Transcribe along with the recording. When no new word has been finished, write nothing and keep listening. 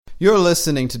You're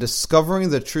listening to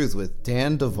Discovering the Truth with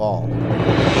Dan Duvall.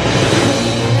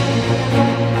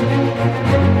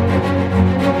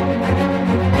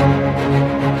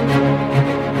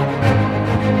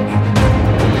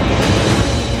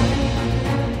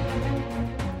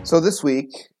 So this week,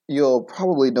 you'll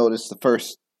probably notice the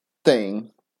first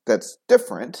thing that's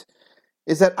different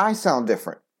is that I sound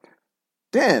different.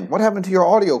 Dan, what happened to your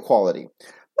audio quality?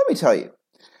 Let me tell you,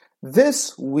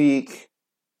 this week,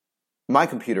 my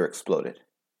computer exploded.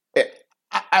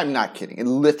 I'm not kidding. It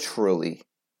literally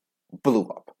blew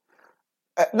up.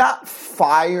 Not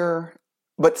fire,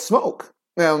 but smoke.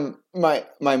 My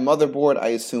motherboard, I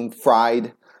assume,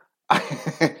 fried.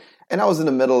 And I was in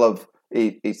the middle of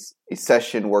a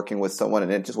session working with someone,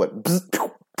 and it just went and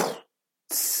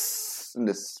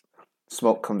this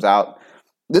smoke comes out.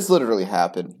 This literally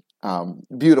happened.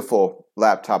 Beautiful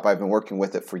laptop. I've been working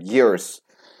with it for years.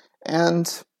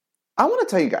 And I want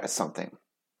to tell you guys something.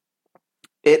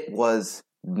 It was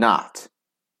not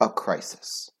a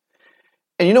crisis.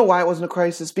 And you know why it wasn't a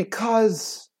crisis?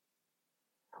 Because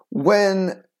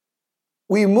when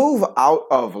we move out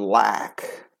of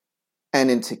lack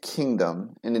and into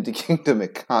kingdom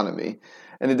economy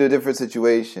and into a different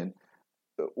situation,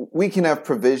 we can have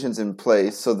provisions in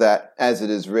place so that, as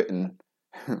it is written,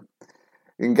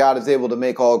 and God is able to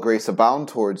make all grace abound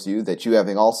towards you, that you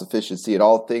having all sufficiency in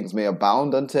all things may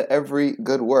abound unto every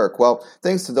good work. Well,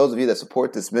 thanks to those of you that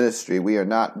support this ministry, we are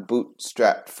not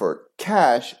bootstrapped for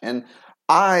cash. And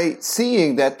I,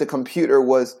 seeing that the computer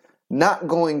was not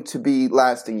going to be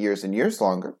lasting years and years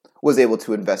longer, was able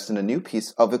to invest in a new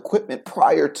piece of equipment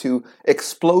prior to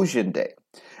explosion day.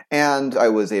 And I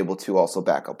was able to also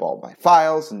back up all my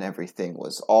files, and everything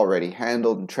was already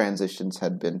handled and transitions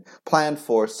had been planned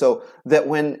for, so that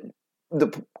when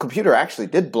the computer actually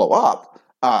did blow up,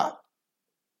 I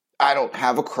don't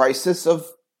have a crisis of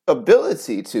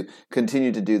ability to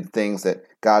continue to do the things that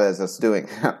God has us doing.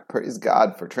 Praise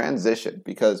God for transition,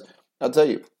 because I'll tell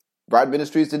you, Bride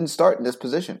Ministries didn't start in this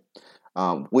position.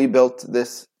 We built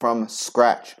this from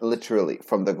scratch, literally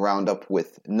from the ground up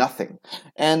with nothing.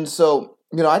 And so,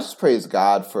 I just praise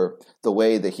God for the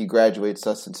way that He graduates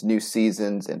us into new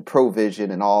seasons and provision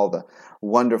and all the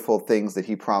wonderful things that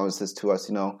He promises to us.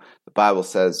 The Bible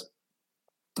says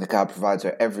that God provides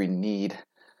our every need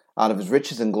out of His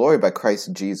riches and glory by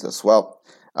Christ Jesus. Well,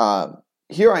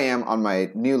 here I am on my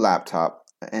new laptop,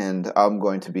 and I'm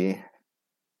going to be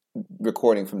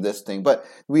recording from this thing. But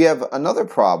we have another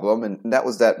problem, and that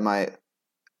was that my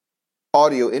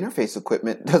audio interface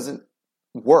equipment doesn't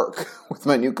work with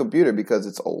my new computer because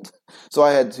it's old. So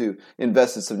I had to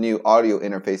invest in some new audio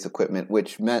interface equipment,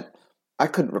 which meant I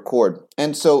couldn't record.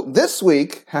 And so this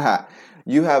week,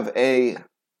 you have an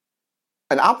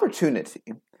opportunity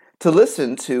to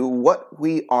listen to what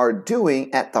we are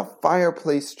doing at the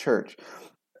Fireplace Church.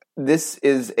 This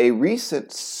is a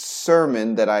recent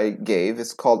sermon that I gave.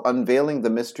 It's called Unveiling the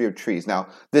Mystery of Trees. Now,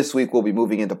 this week we'll be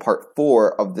moving into part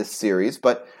 4 of this series,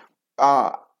 but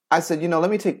I said, let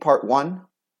me take part 1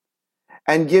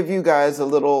 and give you guys a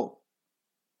little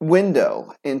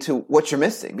window into what you're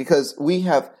missing, because we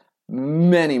have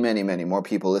many, many, many more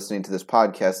people listening to this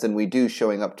podcast than we do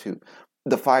showing up to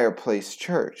the Fireplace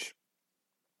Church.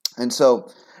 And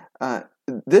so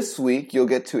this week you'll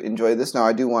get to enjoy this. Now,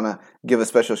 I do want to give a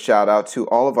special shout out to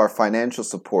all of our financial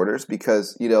supporters,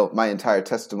 because, my entire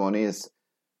testimony is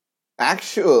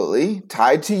actually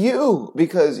tied to you,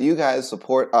 because you guys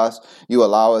support us. You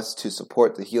allow us to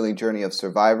support the healing journey of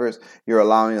survivors. You're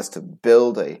allowing us to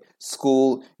build a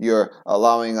school. You're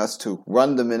allowing us to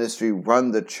run the ministry,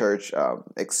 run the church,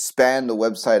 expand the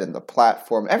website and the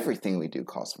platform. Everything we do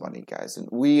costs money, guys, and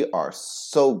we are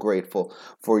so grateful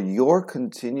for your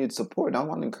continued support. And I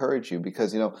want to encourage you,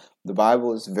 because the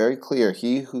Bible is very clear.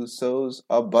 He who sows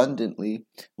abundantly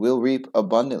will reap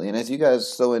abundantly. And as you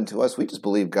guys sow into us, we just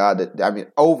believe God that,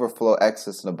 overflow,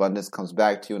 excess, and abundance comes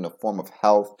back to you in the form of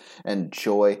health and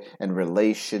joy and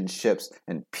relationships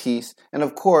and peace. And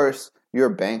of course, your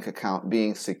bank account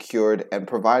being secured and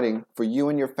providing for you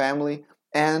and your family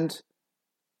and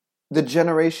the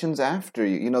generations after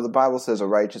you. The Bible says a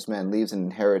righteous man leaves an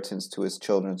inheritance to his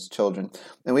children's children.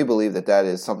 And we believe that that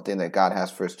is something that God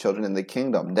has for His children in the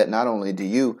kingdom, that not only do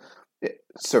you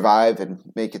survive and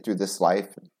make it through this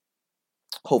life, and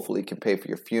hopefully can pay for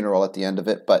your funeral at the end of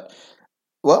it, but,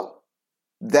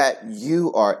 that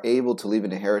you are able to leave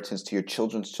an inheritance to your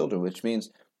children's children, which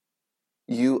means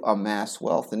you amass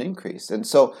wealth and increase. And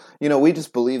so, we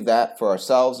just believe that for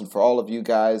ourselves and for all of you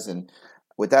guys. And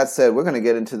with that said, we're going to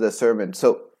get into the sermon.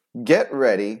 So get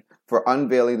ready for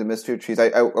Unveiling the Mystery of Trees. I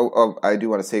do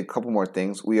want to say a couple more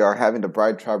things. We are having the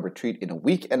Bride Tribe Retreat in a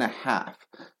week and a half.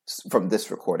 from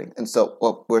this recording. And so,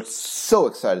 well, we're so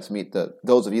excited to meet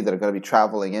those of you that are going to be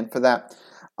traveling in for that.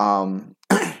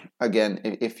 Again,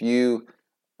 if you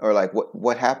are like,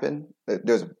 what happened?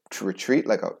 There's a retreat,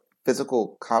 like a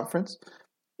physical conference.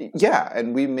 Yeah,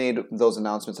 and we made those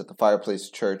announcements at the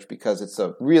Fireplace Church because it's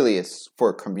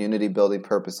for community building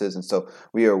purposes, and so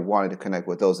we are wanting to connect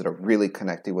with those that are really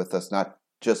connecting with us, not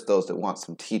just those that want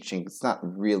some teaching. It's not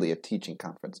really a teaching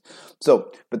conference.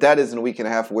 So, but that is in a week and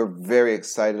a half. We're very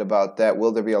excited about that.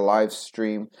 Will there be a live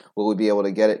stream? Will we be able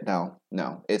to get it? No.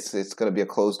 It's going to be a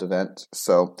closed event.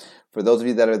 So, for those of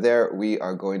you that are there, we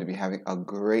are going to be having a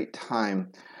great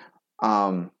time.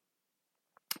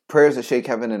 Prayers that shake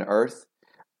heaven and earth.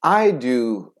 I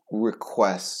do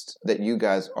request that you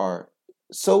guys are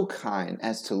so kind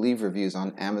as to leave reviews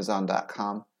on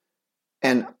Amazon.com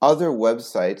and other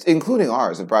websites, including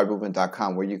ours at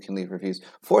broadmovement.com, where you can leave reviews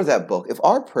for that book. If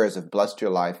our prayers have blessed your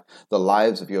life, the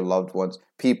lives of your loved ones,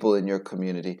 people in your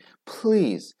community,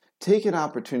 please take an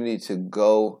opportunity to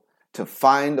go to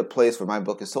find a place where my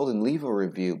book is sold and leave a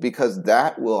review, because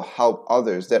that will help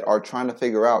others that are trying to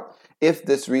figure out if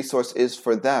this resource is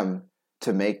for them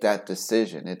to make that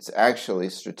decision. It's actually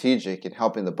strategic in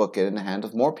helping the book get in the hand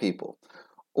of more people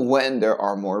when there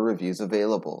are more reviews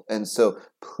available. And so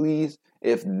please,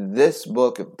 if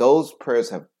those prayers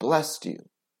have blessed you,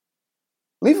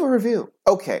 leave a review.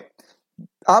 Okay,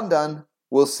 I'm done.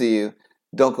 We'll see you.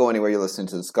 Don't go anywhere. You're listening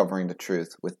to Discovering the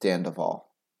Truth with Dan Duvall.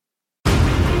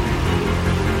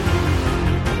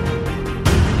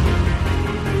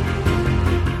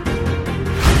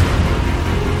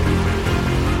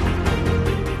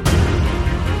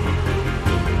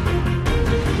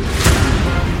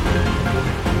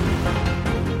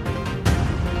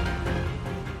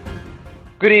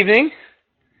 Good evening.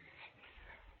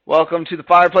 Welcome to the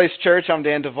Fireplace Church. I'm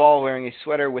Dan Duvall, wearing a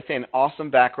sweater with an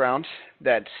awesome background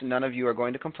that none of you are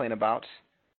going to complain about.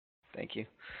 Thank you.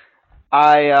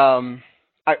 I'm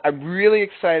really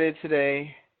excited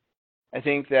today. I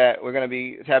think that we're going to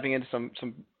be tapping into some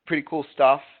pretty cool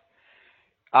stuff.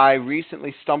 I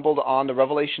recently stumbled on the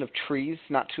revelation of trees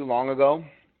not too long ago.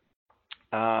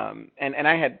 And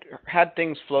I had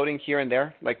things floating here and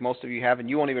there, like most of you have, and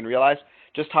you won't even realize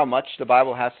just how much the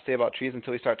Bible has to say about trees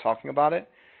until we start talking about it.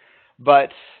 But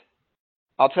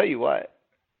I'll tell you what,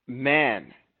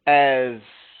 man, as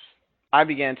I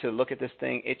began to look at this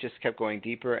thing, it just kept going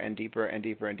deeper and deeper and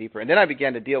deeper and deeper. And then I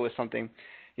began to deal with something,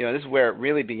 this is where it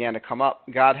really began to come up.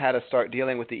 God had us start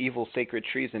dealing with the evil sacred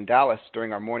trees in Dallas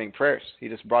during our morning prayers. He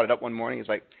just brought it up one morning. He's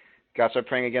like, God, start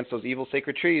praying against those evil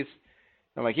sacred trees.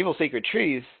 I'm like, evil sacred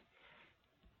trees?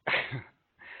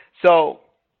 So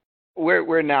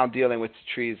we're now dealing with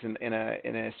trees in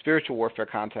a spiritual warfare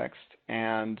context,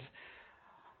 and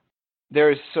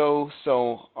there is so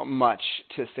much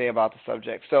to say about the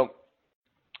subject. So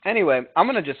anyway, I'm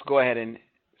going to just go ahead and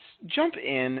jump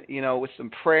in, with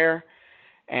some prayer,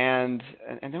 and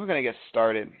then we're going to get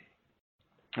started.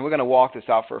 And we're going to walk this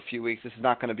out for a few weeks. This is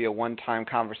not going to be a one-time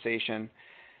conversation.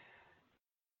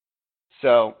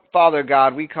 So, Father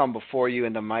God, we come before you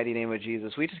in the mighty name of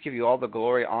Jesus. We just give you all the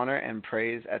glory, honor, and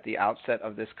praise at the outset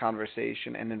of this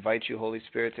conversation and invite you, Holy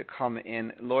Spirit, to come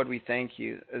in. Lord, we thank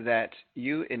you that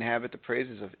you inhabit the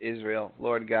praises of Israel,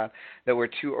 Lord God, that where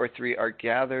 2 or 3 are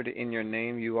gathered in your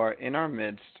name, you are in our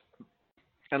midst.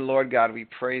 And Lord God, we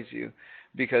praise you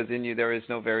because in you there is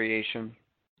no variation.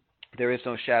 There is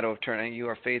no shadow of turning. You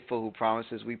are faithful who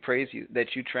promises. We praise you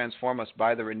that you transform us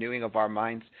by the renewing of our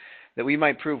minds, that we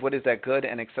might prove what is that good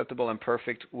and acceptable and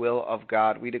perfect will of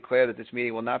God. We declare that this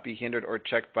meeting will not be hindered or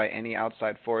checked by any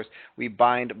outside force. We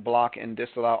bind, block, and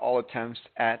disallow all attempts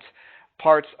at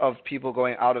parts of people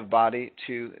going out of body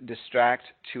to distract,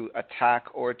 to attack,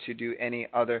 or to do any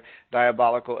other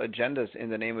diabolical agendas in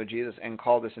the name of Jesus, and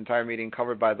call this entire meeting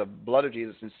covered by the blood of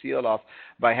Jesus and sealed off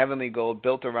by heavenly gold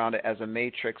built around it as a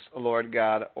matrix, Lord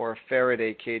God, or a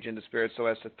Faraday cage in the spirit so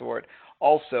as to thwart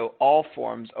also all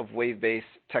forms of wave-based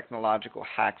technological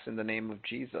hacks in the name of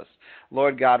Jesus.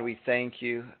 Lord God, we thank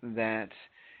you that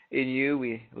in you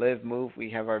we live, move,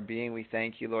 we have our being. We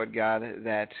thank you, Lord God,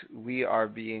 that we are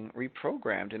being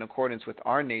reprogrammed in accordance with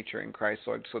our nature in Christ,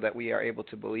 Lord, so that we are able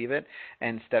to believe it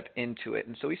and step into it.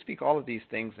 And so we speak all of these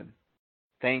things and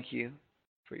thank you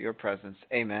for your presence.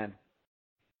 Amen.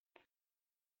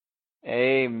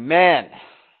 Amen.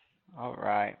 All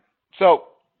right. So,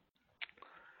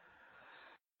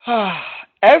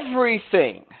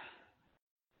 everything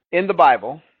in the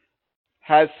Bible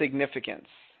has significance.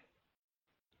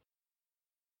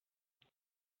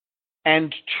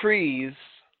 And trees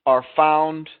are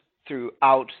found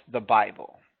throughout the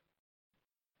Bible.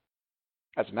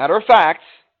 As a matter of fact,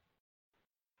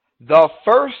 the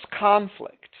first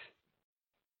conflict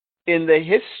in the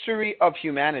history of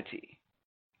humanity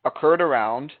occurred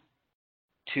around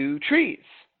two trees,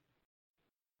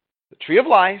 the tree of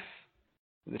life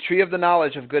and the tree of the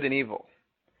knowledge of good and evil.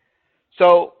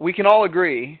 So we can all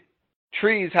agree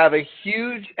trees have a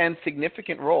huge and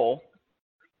significant role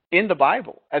in the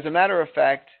Bible. As a matter of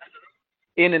fact,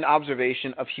 in an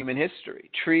observation of human history,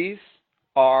 trees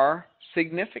are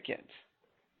significant.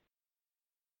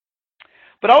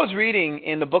 But I was reading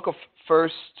in the book of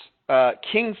First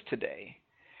Kings today,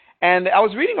 and I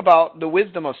was reading about the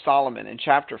wisdom of Solomon in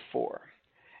chapter 4.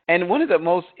 And one of the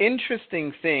most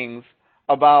interesting things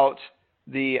about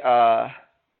the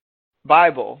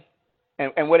Bible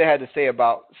and what it had to say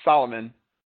about Solomon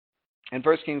in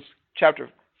First Kings chapter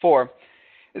 4,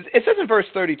 it says in verse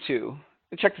 32,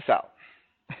 and check this out.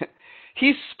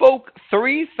 He spoke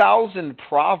 3,000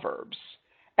 proverbs,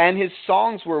 and his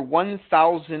songs were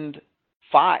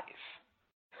 1,005.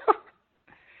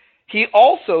 He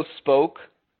also spoke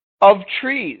of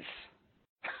trees.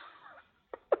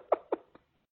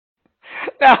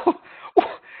 Now,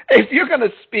 if you're going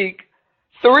to speak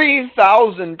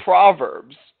 3,000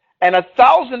 proverbs and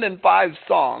 1,005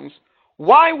 songs,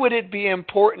 why would it be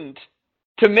important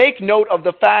to make note of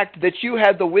the fact that you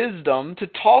had the wisdom to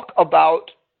talk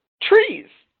about trees?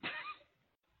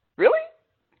 Really?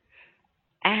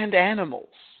 And animals.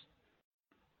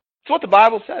 It's what the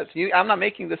Bible says. I'm not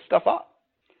making this stuff up.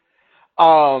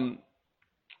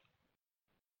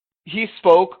 He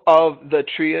spoke of the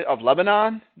tree of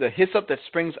Lebanon, the hyssop that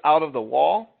springs out of the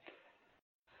wall.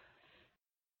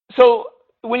 So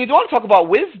when you want to talk about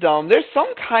wisdom, there's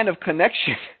some kind of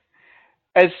connection,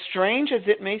 as strange as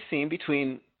it may seem,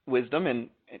 between wisdom and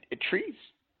trees.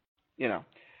 You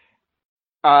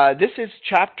know, this is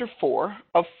chapter 4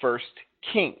 of 1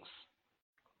 Kings,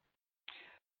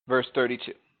 verse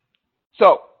 32.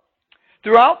 So,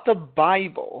 throughout the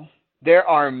Bible, there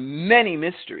are many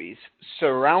mysteries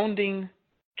surrounding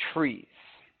trees.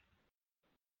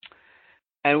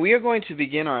 And we are going to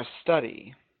begin our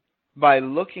study by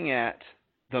looking at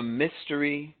the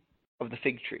mystery of the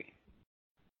fig tree.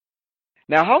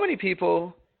 Now, how many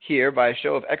people here, by a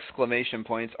show of exclamation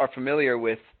points, are familiar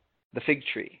with the fig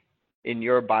tree in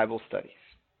your Bible studies?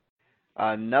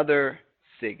 Another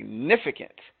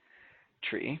significant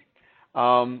tree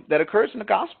that occurs in the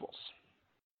Gospels.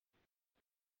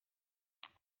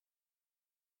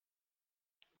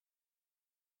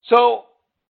 So,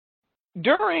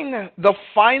 during the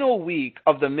final week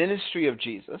of the ministry of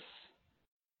Jesus,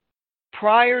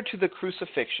 prior to the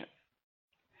crucifixion,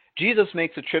 Jesus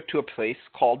makes a trip to a place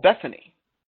called Bethany.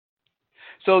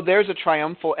 So there's a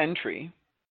triumphal entry,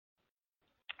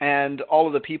 and all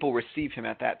of the people receive him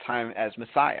at that time as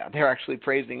Messiah. They're actually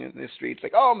praising in the streets,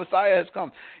 like, "Oh, Messiah has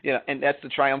come!" You know, and that's the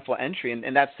triumphal entry.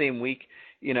 And that same week,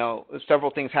 you know, several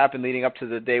things happened leading up to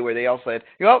the day where they all said,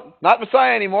 "Well, not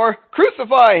Messiah anymore.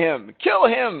 Crucify him, kill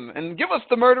him, and give us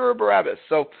the murderer Barabbas."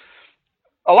 So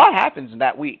a lot happens in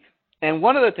that week. And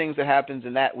one of the things that happens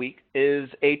in that week is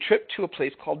a trip to a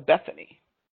place called Bethany.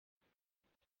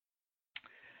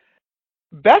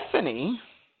 Bethany,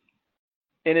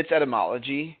 in its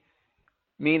etymology,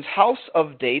 means house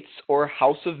of dates or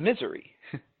house of misery.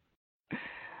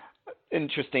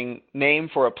 Interesting name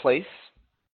for a place.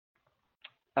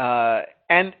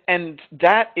 And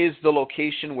that is the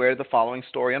location where the following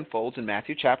story unfolds in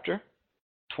Matthew chapter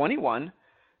 21,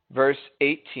 verse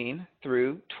 18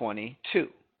 through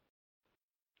 22.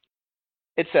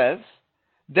 It says,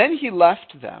 "Then he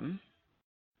left them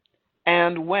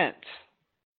and went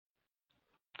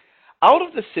out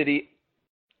of the city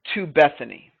to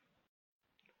Bethany,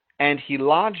 and he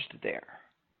lodged there.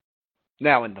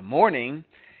 Now in the morning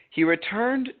he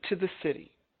returned to the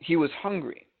city. He was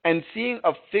hungry, and seeing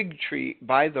a fig tree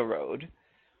by the road,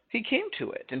 he came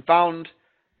to it and found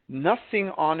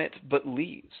nothing on it but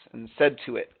leaves, and said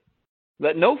to it,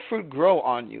 'Let no fruit grow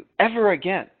on you ever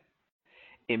again.'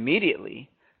 Immediately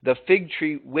the fig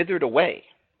tree withered away."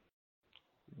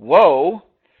 Whoa!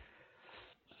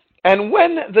 "And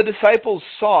when the disciples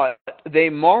saw it, they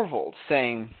marveled,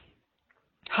 saying,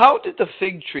 'How did the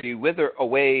fig tree wither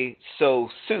away so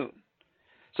soon?'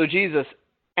 So Jesus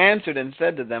answered and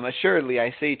said to them, 'Assuredly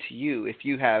I say to you, if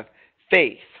you have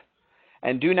faith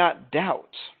and do not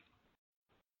doubt,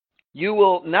 you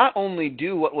will not only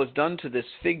do what was done to this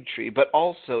fig tree, but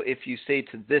also if you say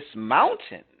to this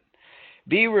mountain,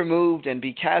 be removed and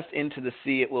be cast into the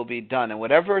sea, it will be done. And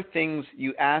whatever things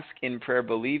you ask in prayer,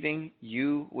 believing,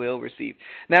 you will receive.'"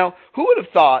 Now, who would have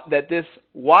thought that this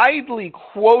widely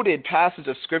quoted passage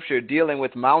of Scripture dealing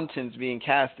with mountains being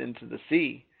cast into the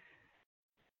sea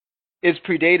is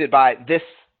predated by this?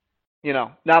 You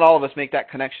know, not all of us make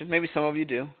that connection. Maybe some of you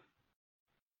do.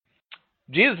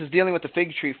 Jesus is dealing with the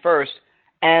fig tree first,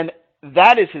 and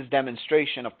that is his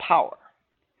demonstration of power.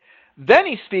 Then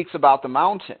he speaks about the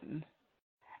mountain,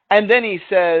 and then he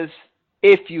says,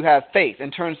 if you have faith,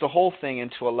 and turns the whole thing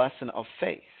into a lesson of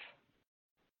faith.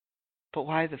 But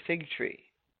why the fig tree?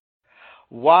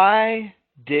 Why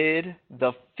did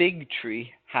the fig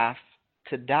tree have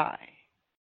to die?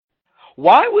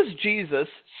 Why was Jesus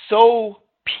so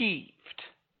peeved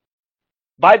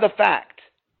by the fact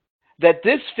that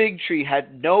this fig tree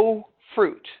had no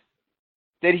fruit,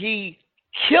 that he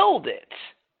killed it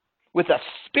with a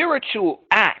spiritual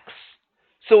axe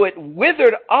so it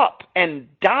withered up and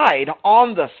died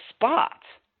on the spot?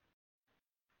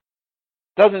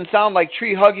 Doesn't sound like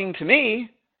tree hugging to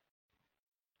me.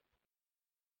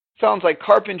 Sounds like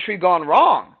carpentry gone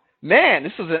wrong. Man,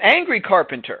 this was an angry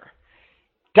carpenter.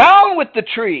 Down with the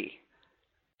tree.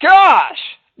 Gosh!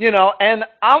 And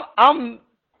I'm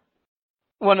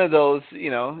one of those,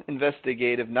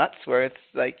 investigative nuts where it's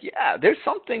like, yeah, there's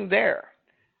something there.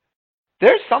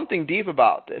 There's something deep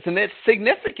about this. And it's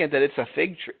significant that it's a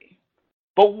fig tree.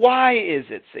 But why is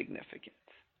it significant?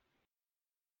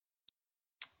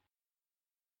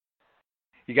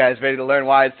 You guys ready to learn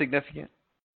why it's significant?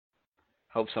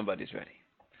 Hope somebody's ready.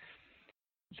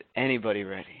 Is anybody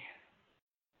ready?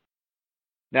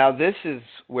 Now this is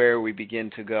where we begin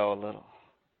to go a little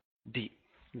deep.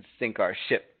 Sink our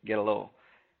ship, get a little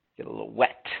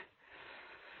wet.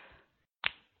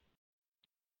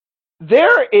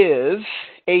 There is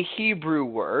a Hebrew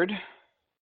word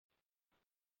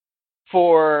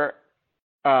for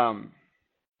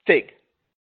fig.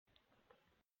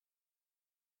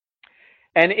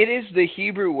 And it is the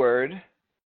Hebrew word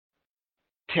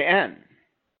te'en.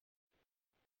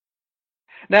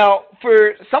 Now,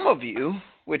 for some of you,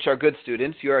 which are good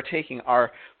students, you are taking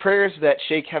our Prayers That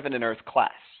Shake Heaven and Earth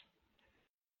class.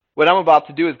 What I'm about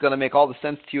to do is going to make all the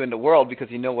sense to you in the world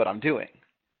because you know what I'm doing.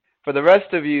 For the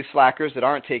rest of you slackers that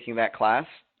aren't taking that class,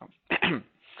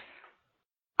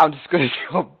 I'm just going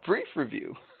to do a brief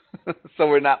review so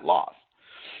we're not lost.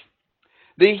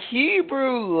 The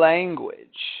Hebrew language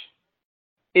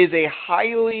is a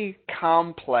highly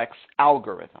complex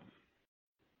algorithm.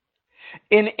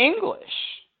 In English,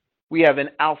 we have an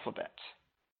alphabet.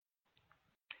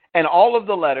 And all of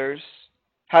the letters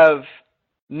have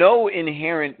no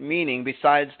inherent meaning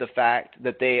besides the fact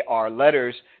that they are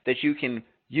letters that you can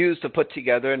use to put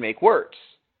together and make words.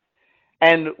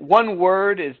 And one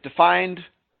word is defined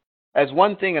as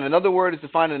one thing, and another word is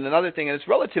defined as another thing, and it's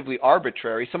relatively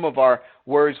arbitrary. Some of our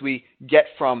words we get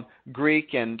from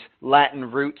Greek and Latin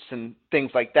roots and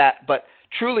things like that, but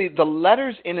truly the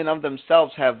letters in and of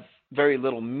themselves have very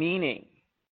little meaning.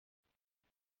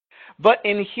 But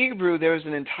in Hebrew, there's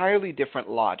an entirely different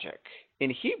logic. In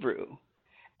Hebrew,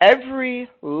 every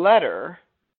letter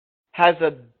has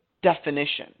a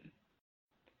definition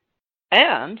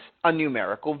and a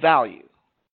numerical value,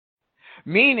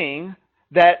 meaning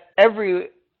that every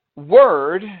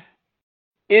word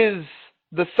is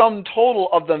the sum total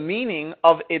of the meaning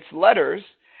of its letters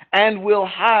and will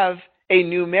have a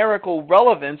numerical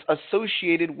relevance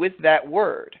associated with that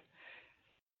word.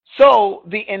 So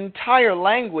the entire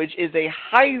language is a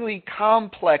highly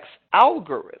complex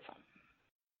algorithm.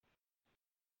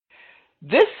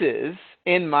 This is,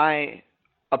 in my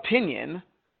opinion,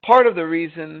 part of the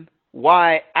reason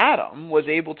why Adam was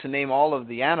able to name all of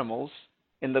the animals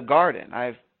in the garden.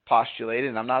 I've postulated,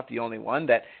 and I'm not the only one,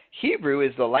 that Hebrew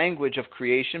is the language of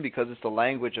creation because it's the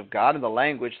language of God and the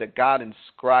language that God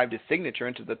inscribed his signature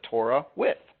into the Torah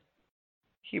with.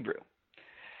 Hebrew.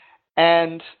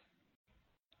 And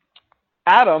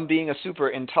Adam, being a super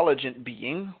intelligent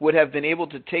being, would have been able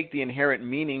to take the inherent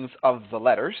meanings of the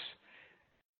letters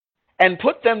and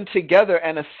put them together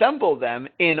and assemble them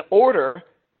in order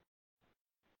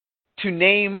to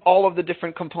name all of the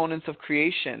different components of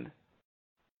creation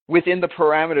within the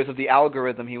parameters of the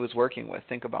algorithm he was working with.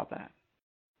 Think about that.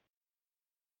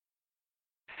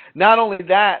 Not only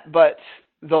that, but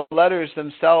the letters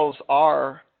themselves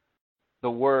are the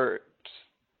word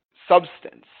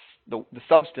substance, the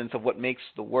substance of what makes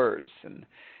the words. And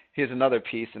here's another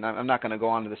piece, and I'm not going to go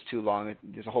on to this too long.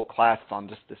 There's a whole class on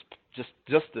just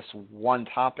this one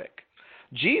topic.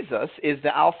 Jesus is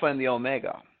the Alpha and the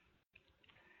Omega.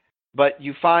 But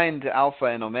you find Alpha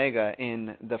and Omega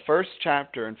in the first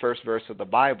chapter and first verse of the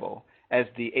Bible as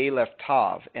the Aleph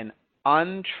Tav, an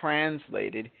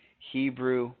untranslated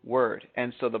Hebrew word.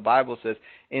 And so the Bible says,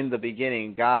 in the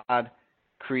beginning, God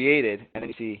created, and then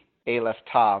you see Aleph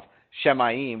Tav,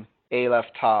 Shemaim, Aleph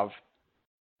Tav,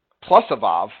 plus a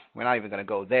Vav, we're not even going to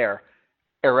go there,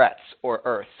 Eretz, or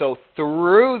earth. So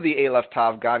through the Aleph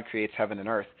Tav, God creates heaven and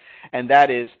earth. And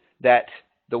that is that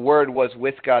the Word was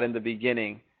with God in the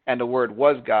beginning, and the Word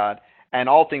was God, and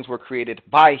all things were created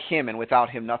by him, and without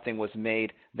him nothing was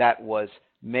made that was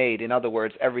made. In other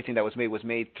words, everything that was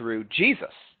made through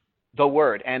Jesus, the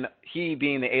Word. And he,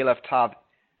 being the Aleph Tav,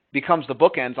 becomes the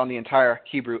bookends on the entire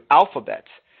Hebrew alphabet,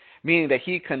 meaning that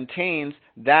he contains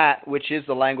that which is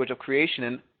the language of creation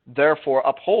and therefore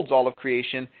upholds all of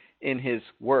creation in his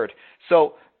Word.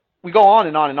 So we go on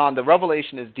and on and on. The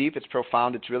revelation is deep, it's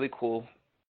profound, it's really cool.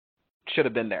 Should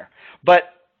have been there. But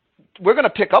we're going to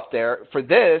pick up there for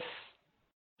this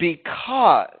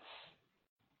because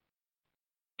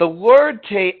the word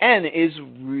te'en is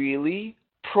really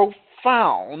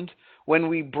profound when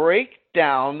we break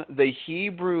down the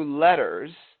Hebrew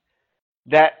letters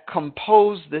that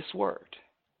compose this word.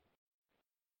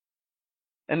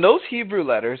 And those Hebrew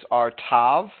letters are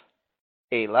Tav,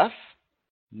 Aleph,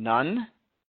 Nun,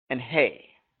 and He.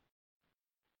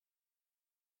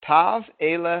 Tav,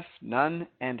 Aleph, Nun,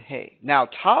 and He. Now,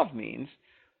 Tav means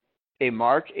a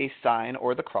mark, a sign,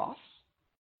 or the cross.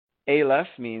 Aleph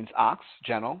means ox,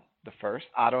 gentle, the first.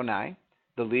 Adonai,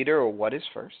 the leader, or what is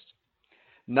first.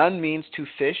 Nun means to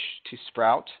fish, to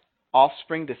sprout,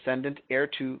 offspring, descendant, heir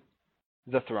to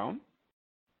the throne.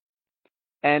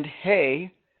 And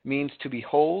He means to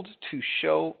behold, to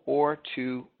show, or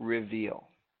to reveal.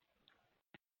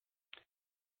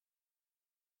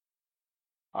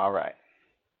 All right.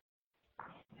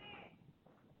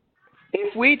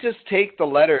 If we just take the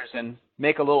letters and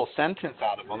make a little sentence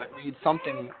out of them, it reads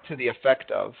something to the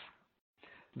effect of,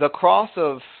 the cross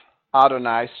of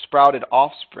Adonai sprouted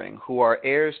offspring who are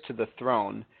heirs to the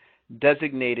throne,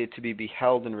 designated to be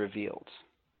beheld and revealed.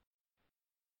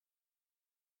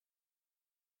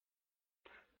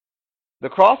 The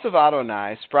cross of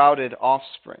Adonai sprouted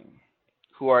offspring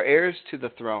who are heirs to the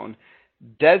throne,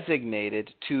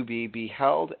 designated to be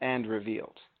beheld and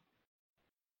revealed.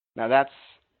 Now that's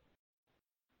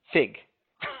fig.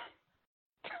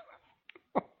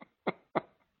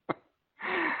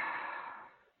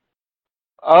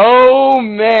 Oh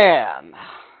man,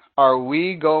 are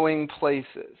we going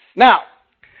places. Now,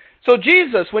 so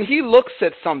Jesus, when he looks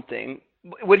at something,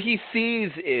 what he sees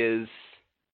is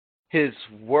his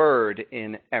word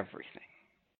in everything.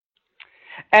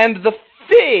 And the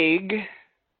fig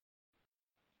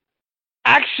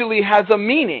actually has a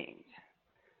meaning.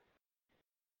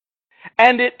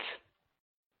 And it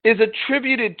is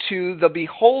attributed to the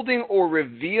beholding or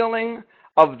revealing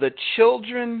of the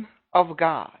children of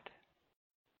God.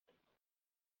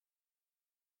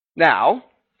 Now,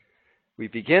 we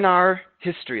begin our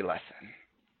history lesson.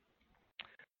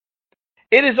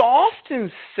 It is often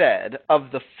said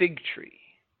of the fig tree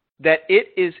that it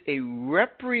is a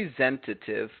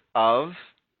representative of,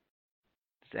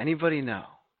 does anybody know?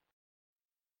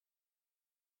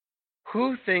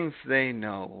 Who thinks they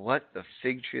know what the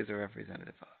fig tree is a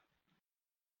representative of?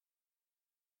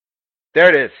 There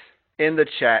it is, in the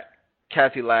chat.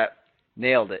 Kathy Lapp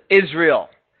nailed it. Israel.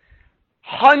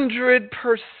 100%.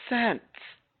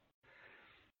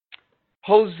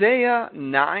 Hosea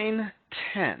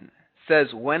 9:10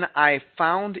 says, when I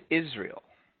found Israel,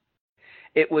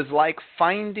 it was like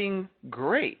finding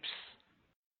grapes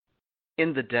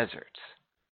in the desert.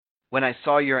 When I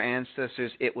saw your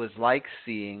ancestors, it was like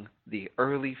seeing the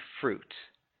early fruit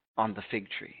on the fig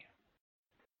tree.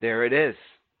 There it is,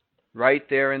 right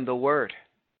there in the word.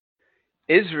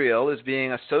 Israel is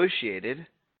being associated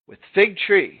with fig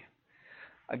tree.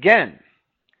 Again,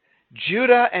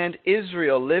 Judah and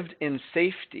Israel lived in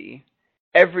safety,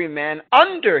 every man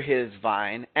under his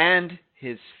vine and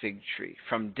his fig tree,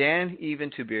 from Dan even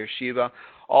to Beersheba,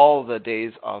 all the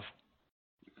days of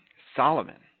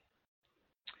Solomon.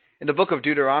 In the book of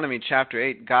Deuteronomy, chapter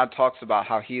 8, God talks about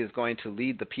how he is going to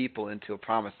lead the people into a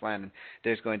promised land, and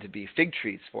there's going to be fig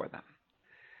trees for them.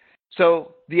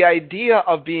 So the idea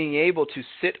of being able to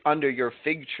sit under your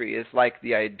fig tree is like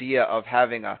the idea of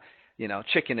having a,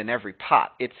 chicken in every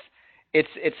pot. It's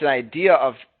an idea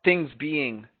of things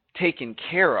being taken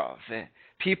care of,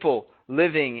 people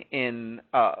living in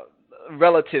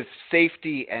relative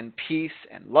safety and peace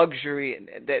and luxury,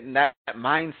 and that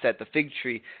mindset. The fig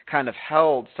tree kind of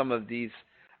held some of these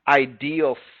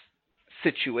ideal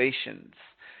situations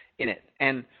in it.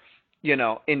 And,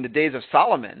 in the days of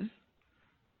Solomon,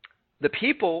 the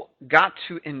people got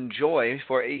to enjoy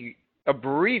for a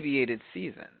abbreviated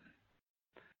season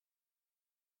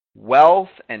wealth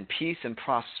and peace and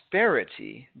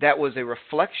prosperity that was a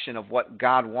reflection of what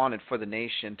God wanted for the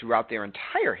nation throughout their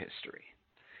entire history.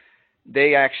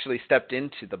 They actually stepped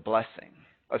into the blessing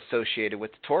associated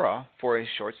with the Torah for a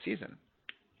short season.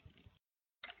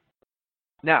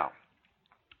 Now,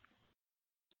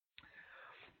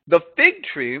 The fig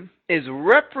tree is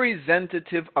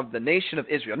representative of the nation of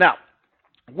Israel. Now,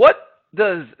 what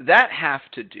does that have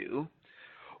to do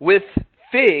with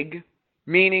fig,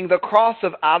 meaning the cross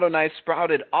of Adonai's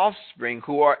sprouted offspring,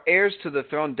 who are heirs to the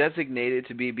throne designated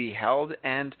to be beheld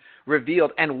and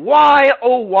revealed? And why,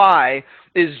 oh why,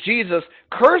 is Jesus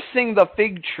cursing the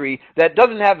fig tree that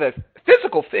doesn't have a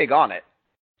physical fig on it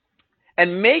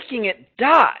and making it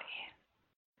die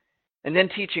and then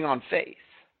teaching on faith?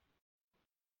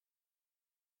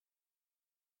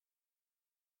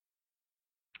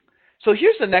 So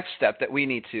here's the next step that we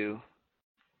need to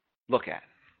look at.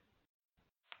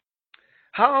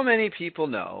 How many people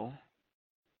know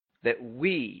that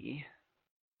we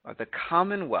are the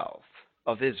commonwealth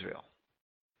of Israel?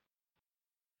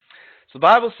 So the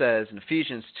Bible says in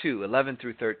Ephesians 2:11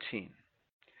 through 13,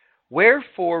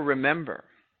 "Wherefore remember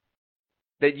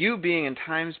that you being in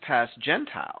times past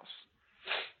Gentiles,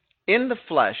 in the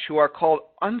flesh, who are called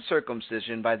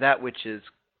uncircumcision by that which is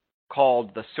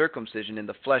called the circumcision in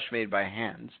the flesh made by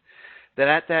hands, that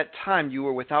at that time you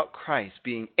were without Christ,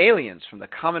 being aliens from the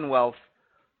commonwealth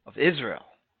of Israel,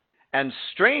 and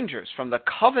strangers from the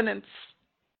covenants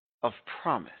of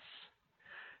promise,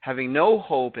 having no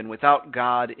hope and without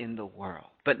God in the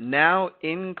world. But now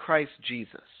in Christ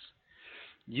Jesus,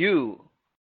 you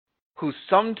who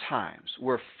sometimes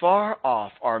were far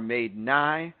off are made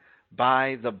nigh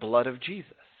by the blood of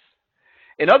Jesus."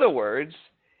 In other words,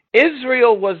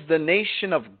 Israel was the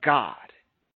nation of God.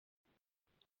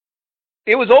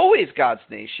 It was always God's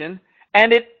nation,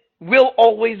 and it will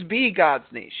always be God's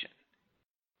nation.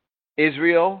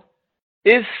 Israel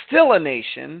is still a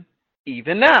nation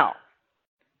even now.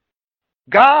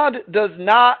 God does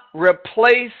not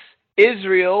replace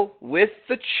Israel with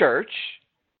the church.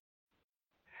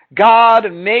 God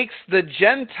makes the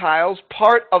Gentiles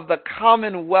part of the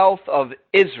commonwealth of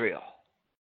Israel.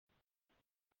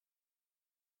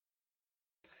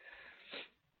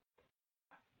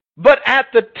 But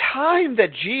at the time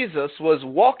that Jesus was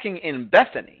walking in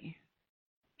Bethany,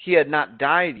 he had not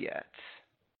died yet.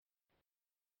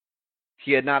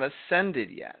 He had not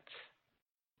ascended yet.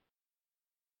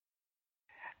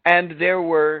 And there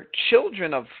were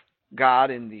children of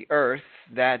God in the earth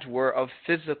that were of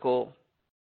physical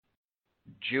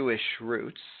Jewish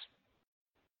roots,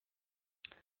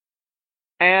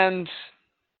 and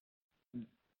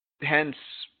hence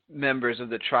members of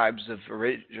the tribes of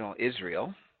original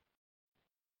Israel.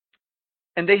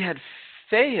 And they had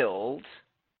failed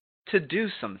to do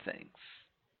some things.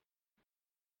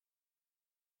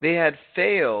 They had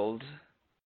failed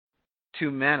to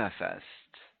manifest.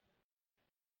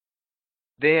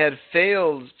 They had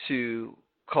failed to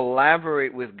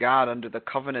collaborate with God under the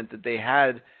covenant that they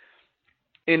had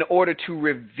in order to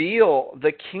reveal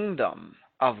the kingdom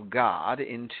of God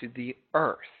into the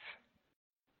earth.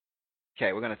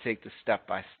 Okay, we're going to take this step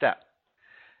by step.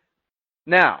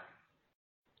 Now,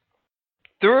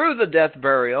 through the death,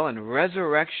 burial, and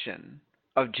resurrection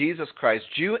of Jesus Christ,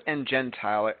 Jew and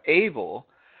Gentile are able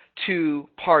to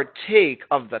partake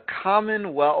of the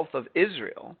commonwealth of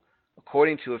Israel,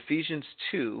 according to Ephesians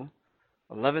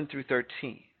 2:11 through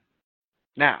 13.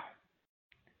 Now,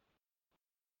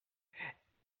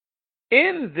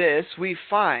 in this we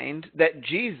find that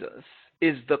Jesus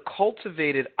is the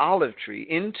cultivated olive tree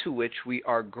into which we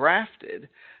are grafted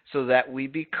so that we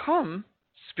become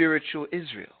spiritual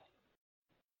Israel.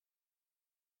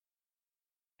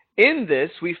 In this,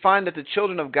 we find that the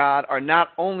children of God are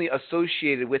not only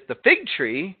associated with the fig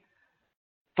tree,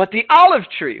 but the olive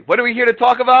tree. What are we here to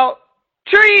talk about?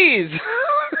 Trees!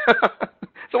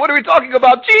 So what are we talking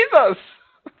about? Jesus!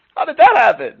 How did that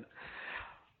happen?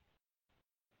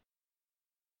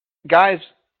 Guys,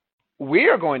 we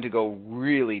are going to go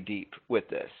really deep with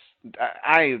this.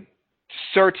 I'm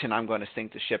certain I'm going to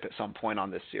sink the ship at some point on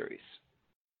this series.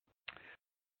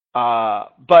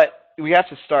 But we have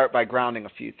to start by grounding a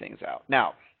few things out.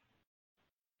 Now,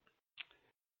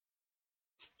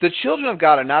 the children of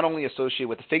God are not only associated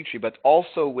with the fig tree, but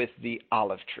also with the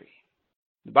olive tree.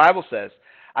 The Bible says,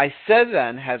 "I said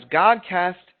then, has God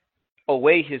cast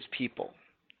away his people?"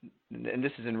 And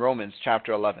this is in Romans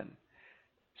chapter 11.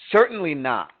 "Certainly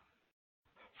not.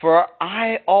 For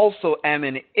I also am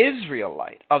an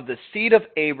Israelite of the seed of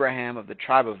Abraham of the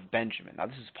tribe of Benjamin." Now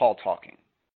this is Paul talking.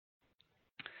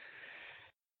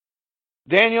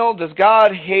 Daniel, does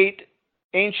God hate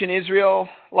ancient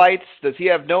Israelites? Does he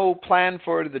have no plan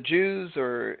for the Jews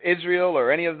or Israel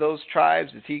or any of those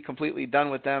tribes? Is he completely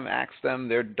done with them? Axe them,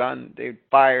 they're done, they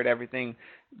fired everything?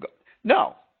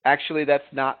 No, actually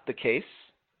that's not the case.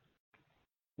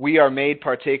 We are made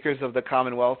partakers of the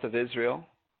commonwealth of Israel.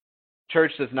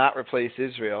 Church does not replace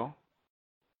Israel.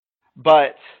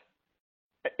 But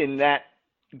in that,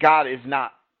 God is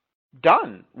not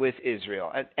done with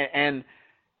Israel. And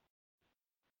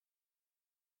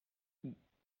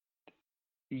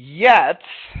yet,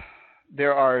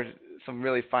 there are some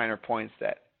really finer points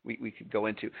that we could go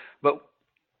into. But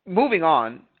moving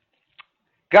on,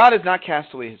 God has not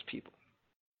cast away his people.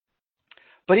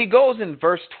 But he goes in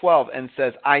verse 12 and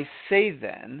says, I say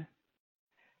then,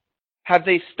 have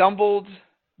they stumbled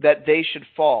that they should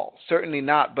fall? Certainly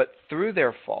not, but through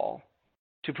their fall,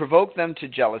 to provoke them to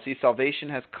jealousy, salvation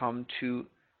has come to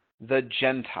the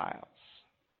Gentiles.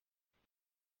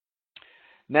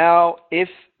 Now, if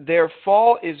their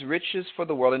fall is riches for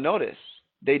the world, and notice,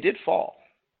 they did fall.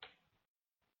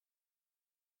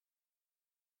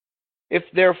 If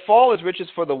their fall is riches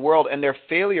for the world, and their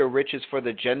failure riches for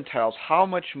the Gentiles, how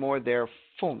much more their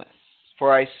fullness?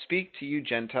 For I speak to you,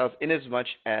 Gentiles, inasmuch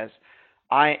as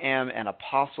I am an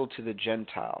apostle to the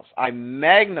Gentiles. I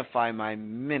magnify my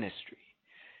ministry,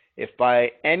 if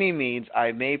by any means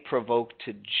I may provoke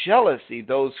to jealousy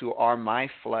those who are my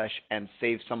flesh and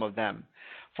save some of them.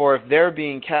 For if their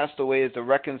being cast away is the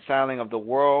reconciling of the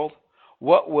world,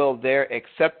 what will their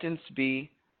acceptance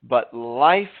be but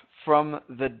life from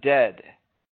the dead?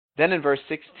 Then in verse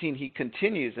 16 he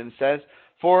continues and says,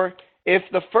 For if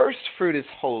the first fruit is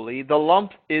holy, the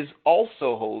lump is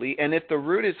also holy, and if the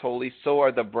root is holy, so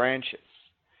are the branches.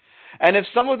 And if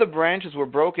some of the branches were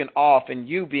broken off, and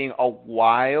you, being a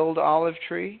wild olive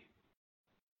tree,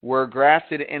 were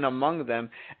grafted in among them,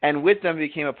 and with them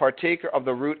became a partaker of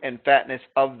the root and fatness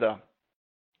of the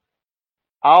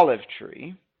olive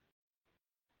tree,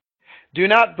 do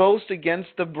not boast against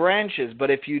the branches, but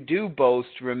if you do boast,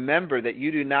 remember that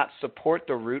you do not support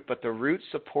the root, but the root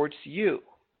supports you.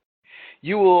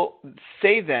 You will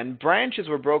say then, branches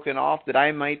were broken off that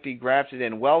I might be grafted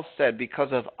in. Well said, because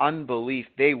of unbelief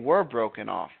they were broken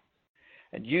off.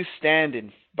 And you stand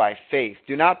by faith.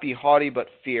 Do not be haughty, but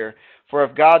fear. For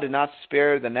if God did not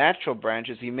spare the natural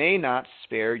branches, he may not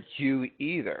spare you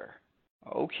either.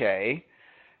 Okay.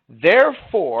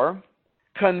 Therefore,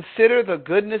 consider the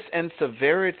goodness and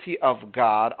severity of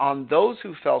God on those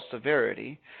who fell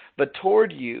severity, but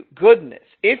toward you goodness,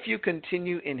 if you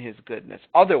continue in his goodness.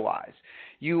 Otherwise,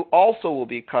 you also will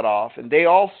be cut off, and they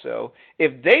also,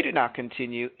 if they do not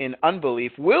continue in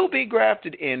unbelief, will be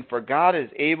grafted in, for God is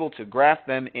able to graft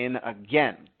them in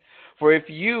again. For if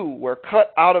you were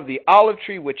cut out of the olive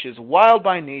tree, which is wild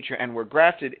by nature, and were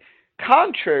grafted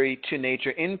contrary to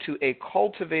nature into a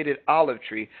cultivated olive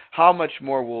tree, how much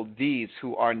more will these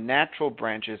who are natural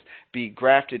branches be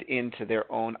grafted into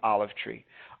their own olive tree?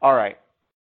 All right.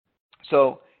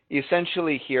 So you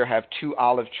essentially here have two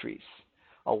olive trees.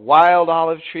 A wild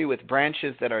olive tree with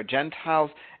branches that are Gentiles,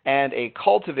 and a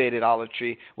cultivated olive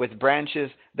tree with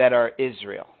branches that are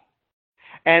Israel.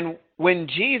 And when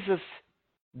Jesus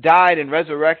died and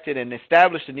resurrected and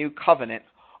established a new covenant,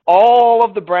 all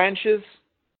of the branches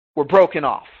were broken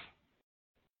off.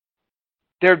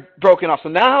 They're broken off. So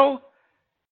now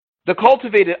the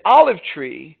cultivated olive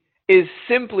tree is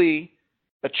simply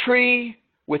a tree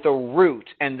with a root,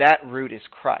 and that root is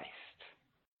Christ.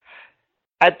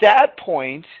 At that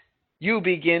point, you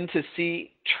begin to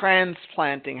see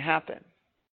transplanting happen,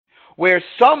 where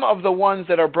some of the ones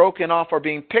that are broken off are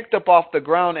being picked up off the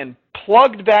ground and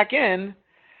plugged back in,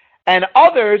 and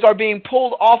others are being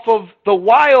pulled off of the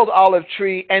wild olive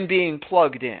tree and being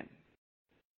plugged in.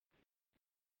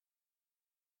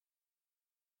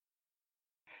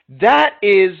 That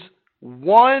is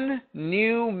one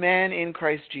new man in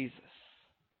Christ Jesus.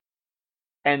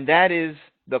 And that is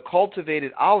the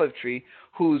cultivated olive tree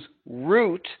whose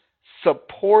root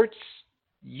supports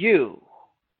you.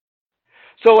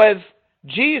 So as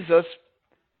Jesus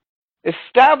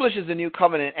establishes a new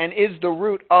covenant and is the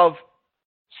root of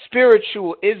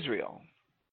spiritual Israel,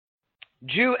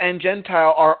 Jew and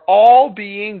Gentile are all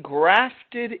being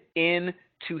grafted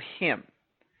into him.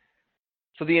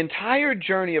 So the entire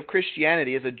journey of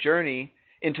Christianity is a journey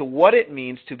into what it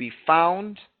means to be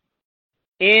found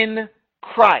in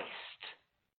Christ.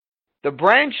 The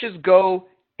branches go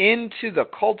into the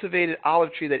cultivated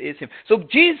olive tree that is him. So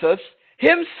Jesus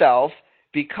himself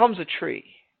becomes a tree.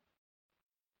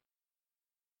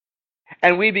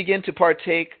 And we begin to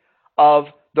partake of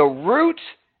the root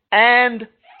and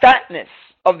fatness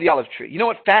of the olive tree. You know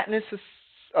what fatness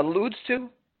alludes to?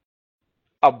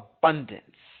 Abundance.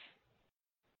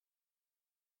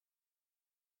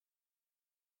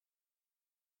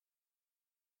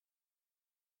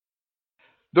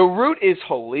 The root is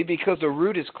holy because the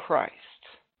root is Christ.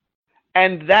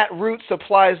 And that root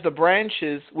supplies the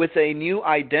branches with a new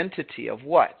identity of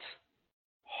what?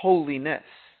 Holiness.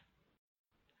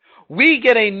 We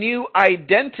get a new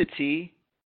identity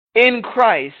in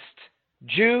Christ,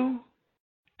 Jew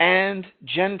and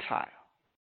Gentile.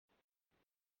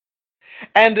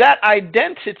 And that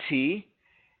identity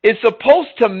is supposed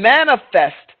to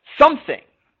manifest something.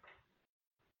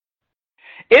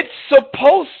 It's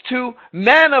supposed to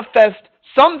manifest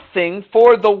something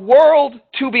for the world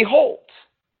to behold.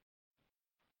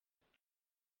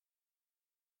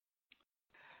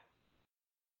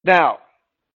 Now,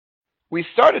 we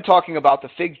started talking about the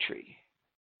fig tree.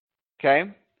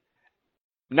 Okay?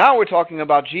 Now we're talking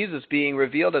about Jesus being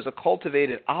revealed as a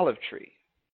cultivated olive tree.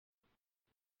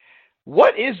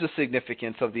 What is the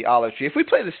significance of the olive tree? If we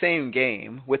play the same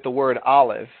game with the word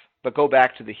olive, but go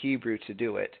back to the Hebrew to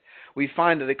do it, we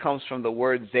find that it comes from the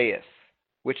word zayis,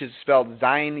 which is spelled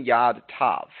Zayin Yad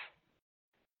Tav.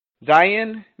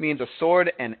 Zayin means a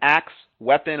sword, an axe,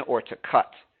 weapon, or to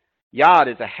cut.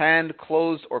 Yad is a hand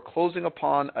closed or closing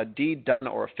upon a deed done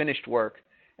or a finished work.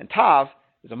 And Tav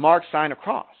is a mark, sign, or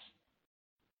cross.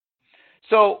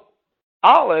 So,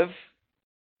 olive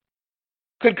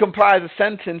could comprise a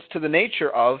sentence to the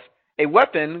nature of a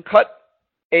weapon cut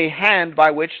a hand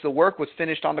by which the work was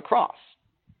finished on the cross.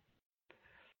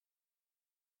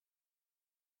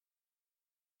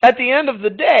 At the end of the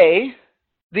day,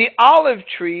 the olive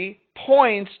tree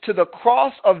points to the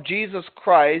cross of Jesus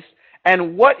Christ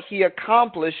and what he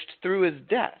accomplished through his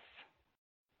death.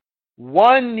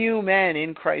 One new man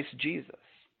in Christ Jesus.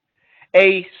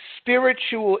 A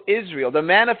spiritual Israel, the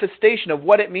manifestation of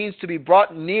what it means to be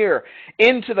brought near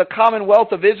into the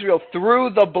commonwealth of Israel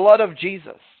through the blood of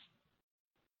Jesus.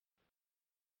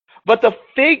 But the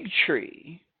fig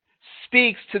tree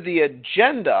speaks to the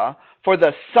agenda for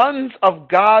the sons of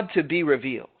God to be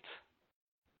revealed.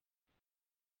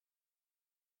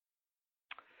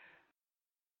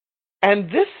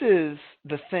 And this is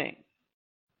the thing.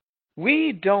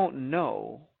 We don't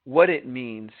know what it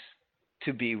means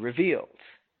to be revealed.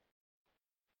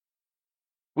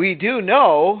 We do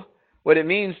know what it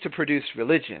means to produce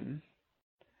religion.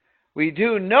 We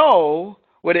do know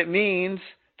what it means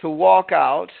to walk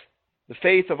out the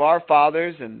faith of our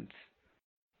fathers and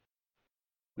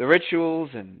the rituals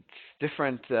and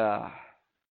different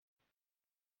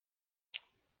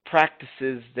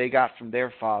practices they got from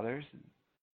their fathers, and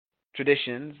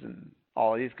traditions and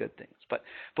all these good things. But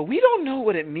we don't know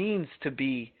what it means to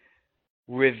be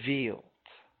revealed.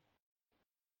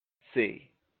 See,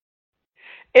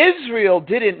 Israel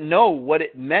didn't know what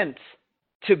it meant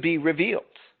to be revealed.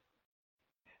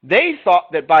 They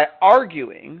thought that by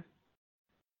arguing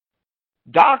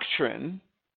doctrine,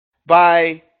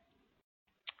 by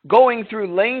going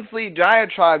through lengthy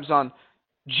diatribes on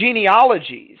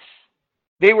genealogies,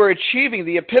 they were achieving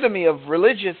the epitome of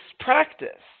religious practice.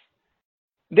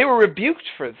 They were rebuked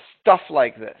for stuff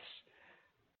like this.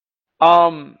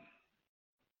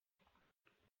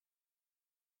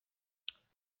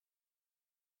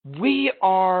 We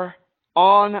are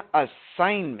on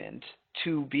assignment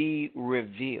to be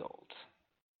revealed.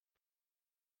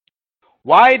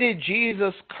 Why did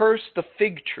Jesus curse the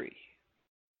fig tree?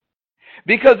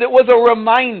 Because it was a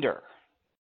reminder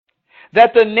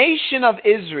that the nation of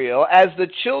Israel, as the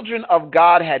children of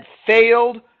God, had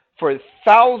failed for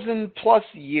 1,000+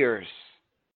 years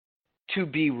to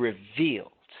be revealed.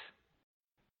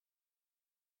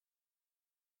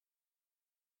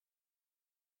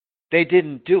 They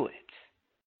didn't do it.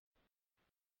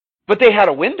 But they had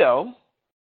a window.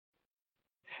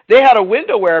 They had a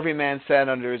window where every man sat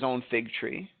under his own fig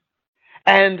tree.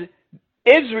 And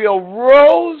Israel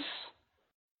rose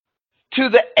to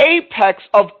the apex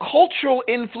of cultural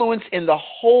influence in the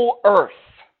whole earth,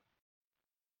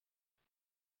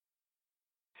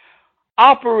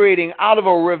 operating out of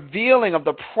a revealing of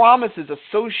the promises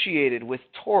associated with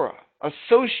Torah,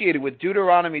 associated with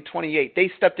Deuteronomy 28.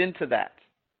 They stepped into that.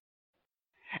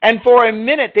 And for a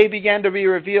minute, they began to be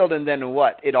revealed, and then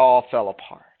what? It all fell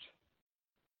apart.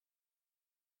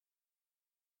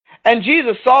 And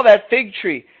Jesus saw that fig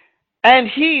tree, and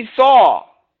he saw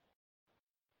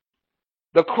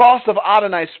the cross of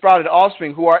Adonai sprouted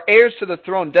offspring, who are heirs to the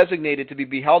throne, designated to be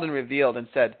beheld and revealed, and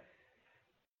said,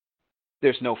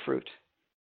 there's no fruit.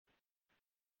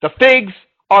 The figs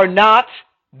are not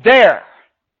there.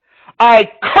 I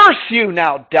curse you,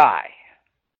 now die.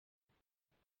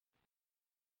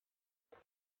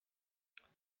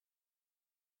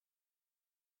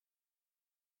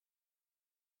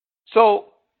 So,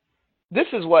 this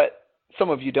is what some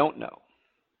of you don't know.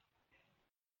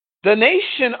 The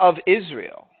nation of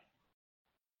Israel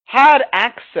had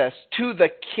access to the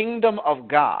kingdom of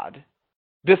God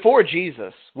before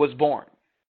Jesus was born.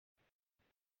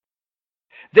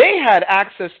 They had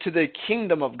access to the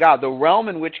kingdom of God, the realm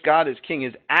in which God is king,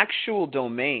 his actual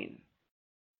domain,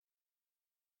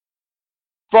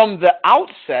 from the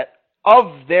outset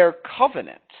of their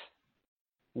covenant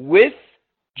with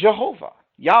Jehovah,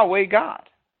 Yahweh God.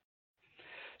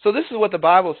 So this is what the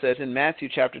Bible says in Matthew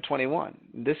chapter 21.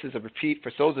 This is a repeat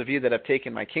for those of you that have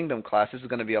taken my kingdom class. This is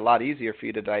going to be a lot easier for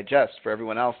you to digest. For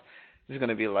everyone else, this is going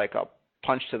to be like a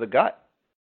punch to the gut.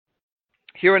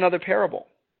 Hear another parable.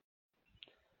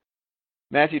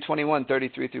 Matthew 21,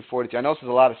 33 through 42. I know this is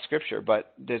a lot of scripture,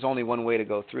 but there's only one way to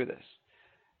go through this.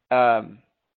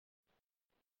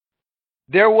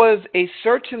 There was a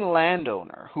certain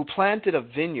landowner who planted a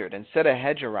vineyard and set a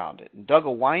hedge around it, and dug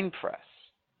a winepress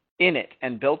in it,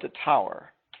 and built a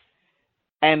tower,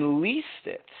 and leased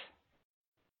it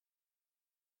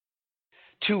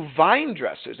to vine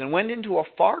dressers, and went into a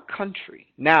far country.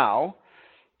 Now,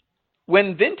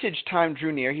 when vintage time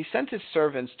drew near, he sent his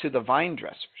servants to the vine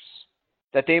dressers,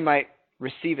 that they might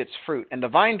receive its fruit. And the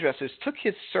vine dressers took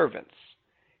his servants,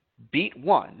 beat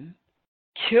one,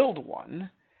 killed one,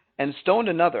 and stoned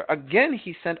another. Again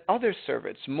he sent other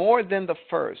servants, more than the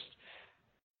first,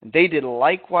 and they did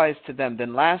likewise to them.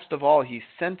 Then last of all he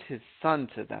sent his son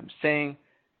to them, saying,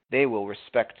 they will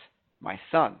respect my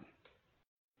son.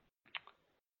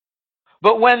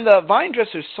 But when the vine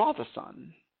dressers saw the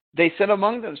son, they said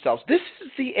among themselves, this is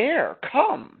the heir.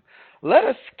 Come, let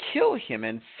us kill him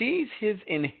and seize his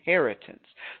inheritance.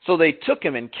 So they took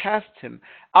him and cast him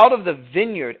out of the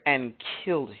vineyard and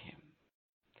killed him.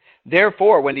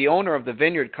 Therefore, when the owner of the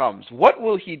vineyard comes, what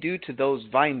will he do to those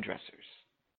vine dressers?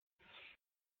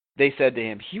 They said to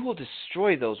him, he will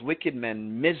destroy those wicked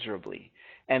men miserably,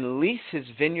 and lease his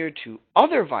vineyard to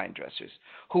other vine dressers,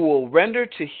 who will render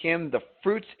to him the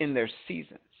fruits in their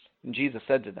seasons. And Jesus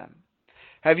said to them,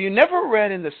 have you never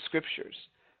read in the scriptures,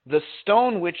 the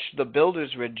stone which the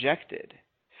builders rejected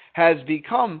has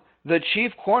become the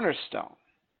chief cornerstone?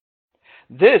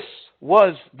 This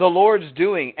was the Lord's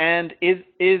doing, and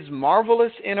is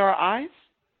marvelous in our eyes.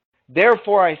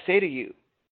 Therefore I say to you,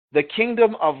 the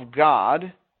kingdom of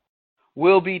God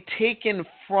will be taken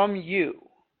from you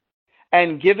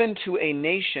and given to a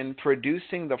nation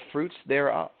producing the fruits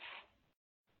thereof.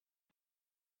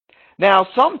 Now,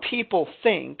 some people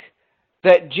think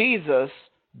that Jesus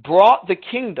brought the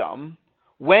kingdom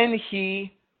when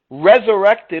he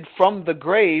resurrected from the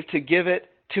grave to give it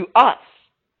to us.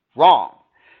 Wrong.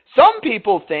 Some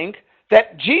people think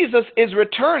that Jesus is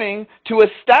returning to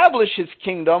establish his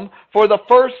kingdom for the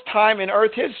first time in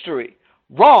earth history.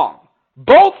 Wrong.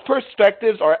 Both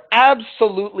perspectives are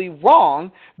absolutely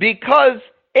wrong, because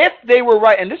if they were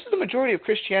right, and this is the majority of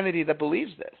Christianity that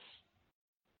believes this,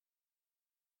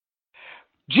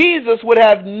 Jesus would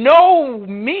have no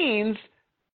means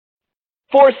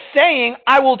for saying,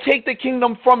 I will take the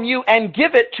kingdom from you and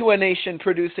give it to a nation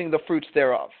producing the fruits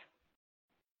thereof.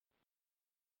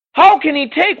 How can he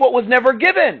take what was never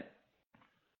given?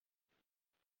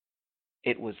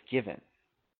 It was given.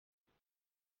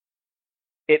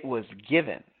 It was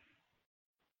given.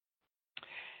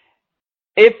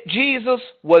 If Jesus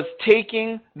was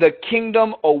taking the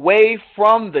kingdom away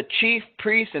from the chief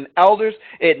priests and elders,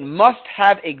 it must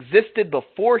have existed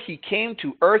before he came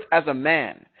to earth as a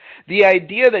man. The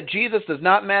idea that Jesus does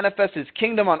not manifest his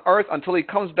kingdom on earth until he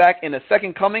comes back in a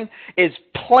second coming is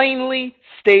plainly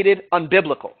stated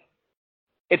unbiblical.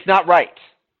 It's not right.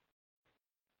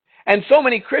 And so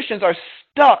many Christians are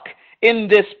stuck in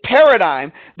this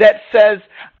paradigm that says,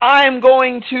 I'm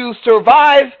going to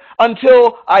survive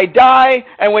until I die,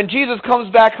 and when Jesus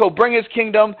comes back, he'll bring his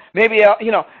kingdom. Maybe,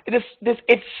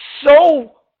 it's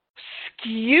so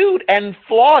skewed and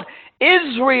flawed.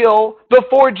 Israel,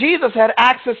 before Jesus, had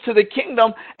access to the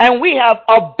kingdom, and we have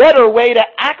a better way to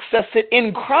access it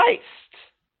in Christ.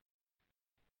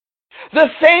 The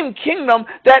same kingdom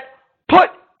that put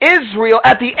Israel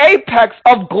at the apex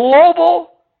of global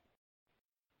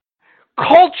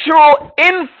cultural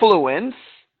influence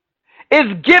is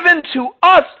given to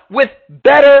us with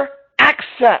better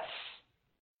access.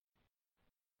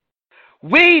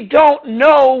 We don't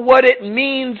know what it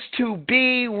means to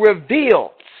be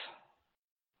revealed.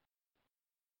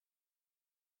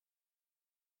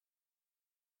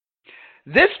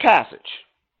 This passage,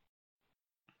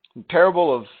 the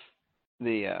parable of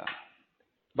the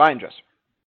vine dresser,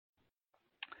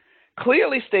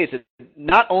 clearly states that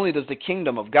not only does the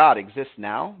kingdom of God exist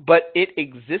now, but it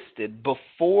existed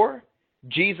before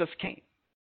Jesus came.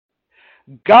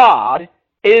 God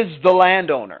is the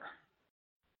landowner.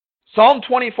 Psalm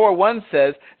 24:1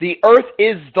 says, the earth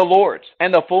is the Lord's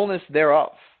and the fullness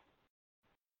thereof.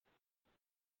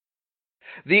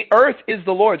 The earth is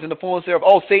the Lord's and the fullness thereof.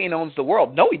 Oh, Satan owns the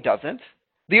world. No, he doesn't.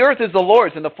 The earth is the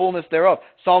Lord's and the fullness thereof.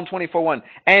 Psalm 24:1.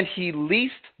 And he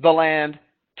leased the land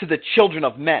to the children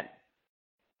of men.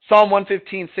 Psalm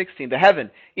 115:16. The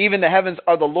heaven, even the heavens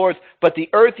are the Lord's, but the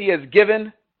earth he has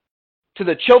given to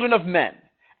the children of men.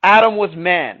 Adam was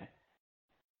man.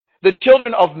 The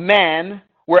children of man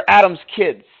were Adam's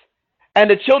kids. And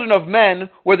the children of men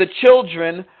were the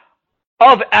children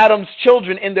of Adam's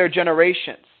children in their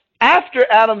generations. After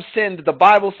Adam sinned, the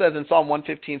Bible says in Psalm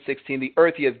 115:16, the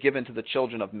earth he has given to the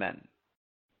children of men.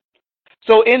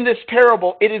 So in this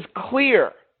parable, it is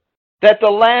clear that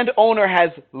the landowner has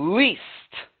leased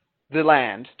the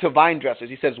land to vine dressers.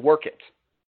 He says, work it.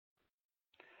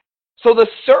 So the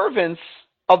servants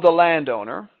of the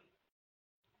landowner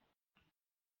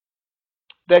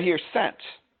that he sent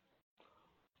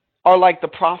are like the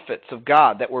prophets of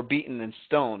God that were beaten and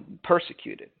stoned,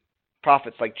 persecuted.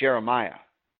 Prophets like Jeremiah.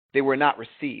 They were not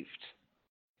received.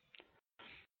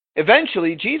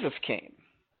 Eventually, Jesus came.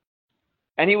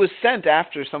 And he was sent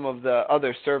after some of the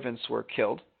other servants were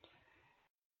killed.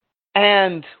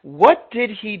 And what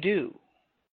did he do?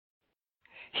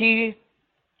 He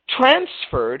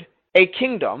transferred a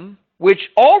kingdom which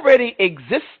already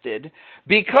existed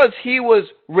because he was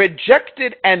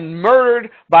rejected and murdered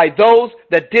by those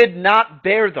that did not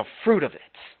bear the fruit of it.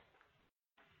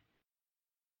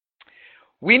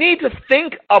 We need to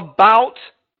think about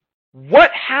what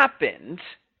happened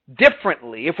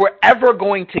differently if we're ever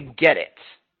going to get it.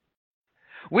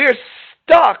 We're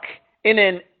stuck in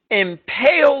an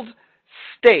impaled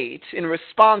state in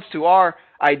response to our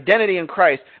identity in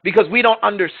Christ because we don't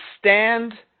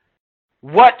understand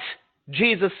what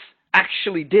Jesus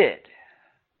actually did.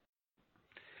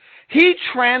 He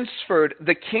transferred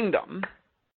the kingdom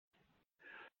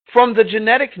from the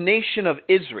genetic nation of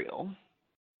Israel,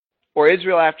 or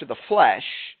Israel after the flesh,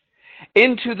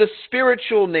 into the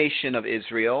spiritual nation of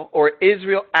Israel, or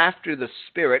Israel after the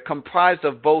spirit, comprised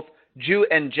of both Jew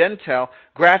and Gentile,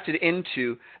 grafted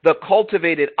into the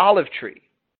cultivated olive tree.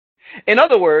 In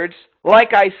other words,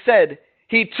 like I said,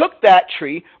 he took that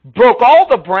tree, broke all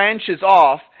the branches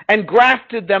off, and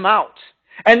grafted them out.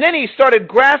 And then he started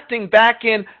grafting back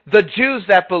in the Jews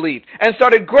that believed, and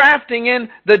started grafting in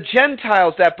the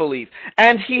Gentiles that believed.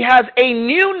 And he has a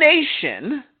new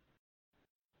nation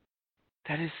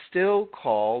that is still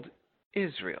called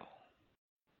Israel.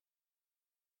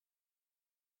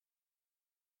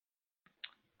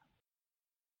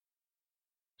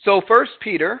 So 1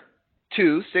 Peter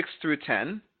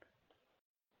 2:6-10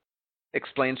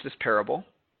 explains this parable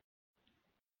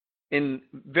in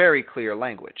very clear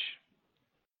language.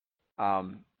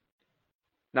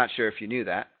 Not sure if you knew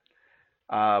that,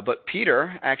 but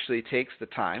Peter actually takes the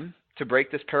time to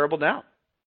break this parable down.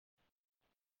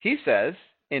 He says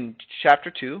in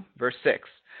chapter 2, verse 6,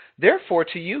 "Therefore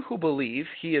to you who believe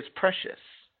he is precious.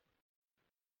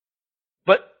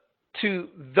 But to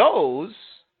those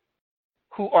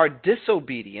who are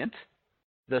disobedient,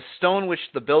 the stone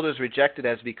which the builders rejected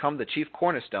has become the chief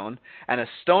cornerstone, and a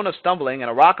stone of stumbling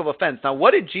and a rock of offense." Now,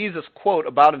 what did Jesus quote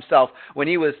about himself when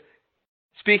he was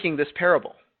speaking this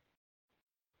parable?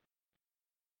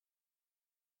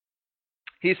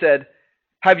 He said,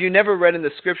 "Have you never read in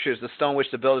the scriptures, the stone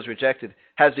which the builders rejected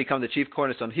has become the chief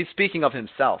cornerstone?" He's speaking of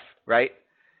himself, right?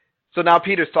 So now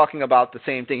Peter's talking about the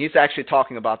same thing. He's actually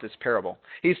talking about this parable.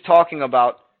 He's talking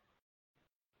about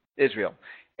Israel.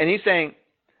 And he's saying,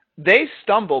 they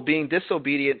stumble being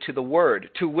disobedient to the word,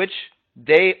 to which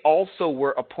they also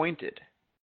were appointed.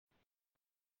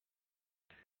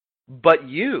 But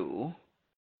you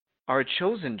are a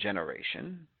chosen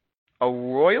generation, a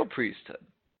royal priesthood,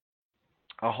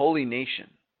 a holy nation,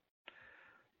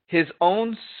 his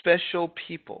own special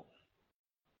people,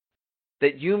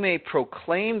 that you may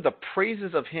proclaim the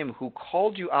praises of him who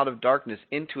called you out of darkness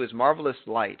into his marvelous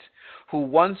light, who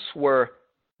once were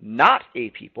not a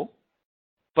people,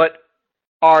 but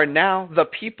are now the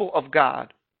people of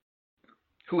God,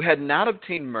 who had not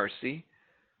obtained mercy,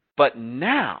 but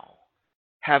now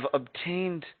have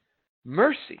obtained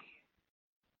mercy.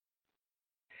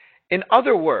 In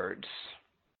other words,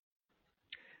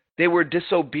 they were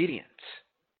disobedient.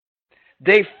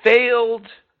 They failed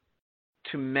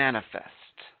to manifest.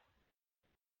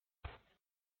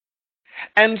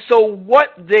 And so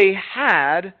what they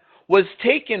had was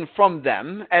taken from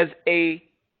them as a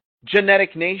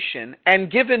genetic nation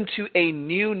and given to a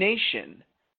new nation,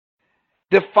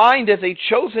 defined as a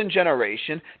chosen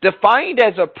generation, defined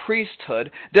as a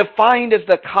priesthood, defined as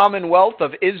the commonwealth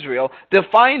of Israel,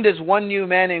 defined as one new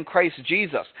man in Christ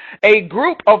Jesus. A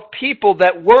group of people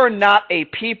that were not a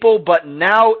people, but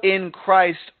now in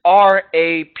Christ are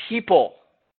a people.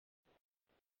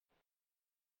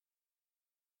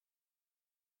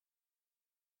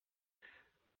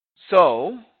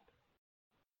 So,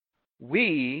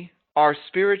 we are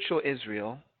spiritual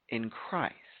Israel in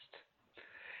Christ.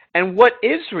 And what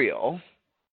Israel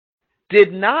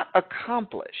did not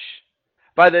accomplish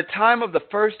by the time of the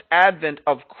first advent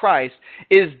of Christ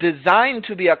is designed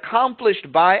to be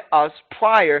accomplished by us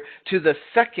prior to the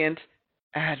second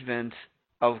advent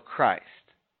of Christ.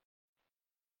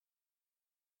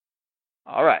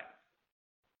 All right.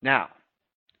 Now,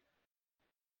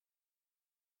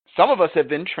 some of us have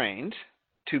been trained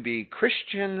to be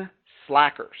Christian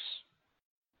slackers.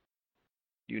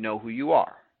 You know who you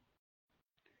are.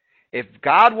 If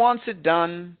God wants it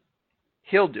done,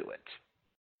 He'll do it.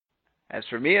 As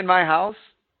for me and my house,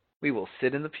 we will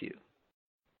sit in the pew.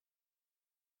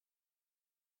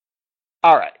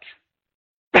 All right.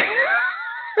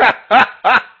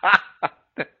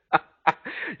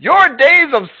 Your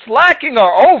days of slacking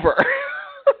are over.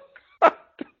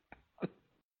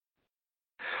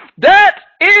 That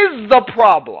is the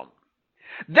problem.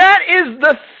 That is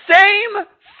the same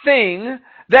thing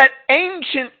that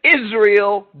ancient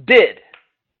Israel did.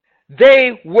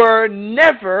 They were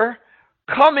never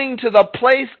coming to the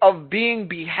place of being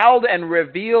beheld and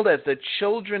revealed as the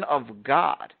children of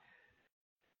God.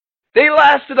 They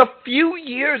lasted a few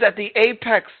years at the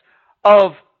apex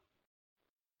of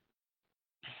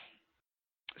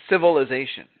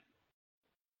civilization.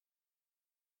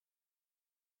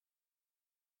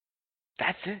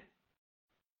 That's it.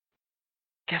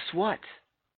 Guess what?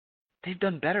 They've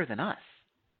done better than us.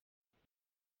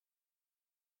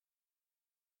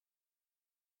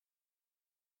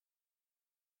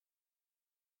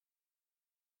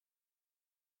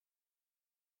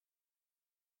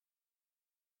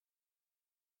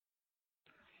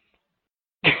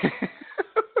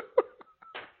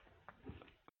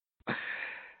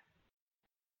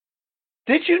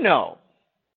 Did you know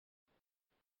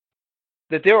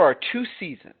that there are 2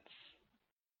 seasons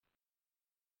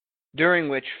during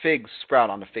which figs sprout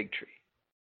on a fig tree?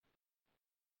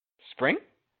 Spring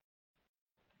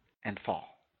and fall.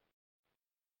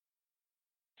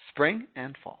 Spring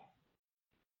and fall.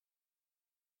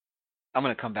 I'm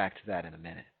going to come back to that in a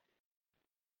minute.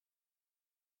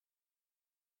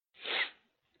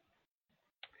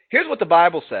 Here's what the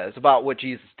Bible says about what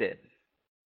Jesus did.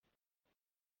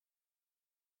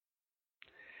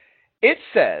 It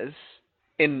says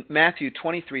in Matthew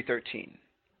 23:13,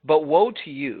 "But woe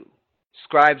to you,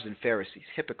 scribes and Pharisees,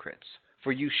 hypocrites,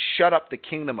 for you shut up the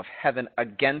kingdom of heaven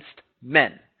against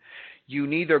men. You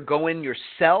neither go in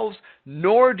yourselves,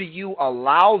 nor do you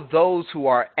allow those who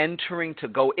are entering to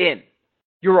go in."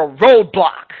 You're a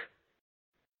roadblock.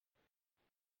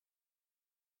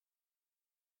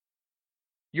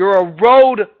 You're a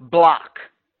roadblock.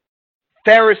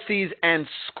 Pharisees and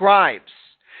scribes.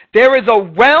 There is a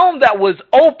realm that was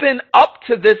open up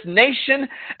to this nation,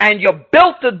 and you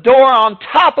built the door on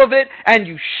top of it, and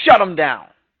you shut them down.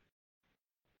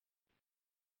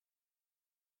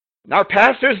 And our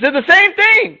pastors did the same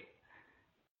thing.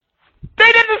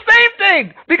 They did the same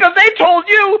thing because they told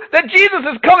you that Jesus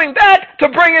is coming back to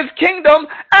bring His kingdom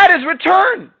at His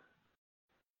return.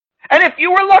 And if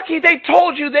you were lucky, they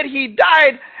told you that He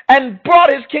died and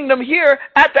brought His kingdom here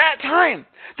at that time.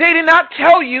 They did not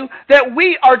tell you that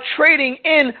we are trading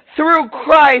in through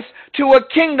Christ to a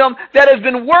kingdom that has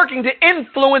been working to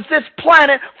influence this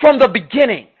planet from the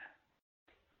beginning.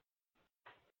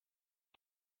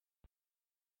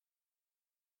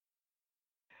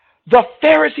 The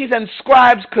Pharisees and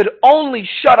scribes could only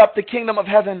shut up the kingdom of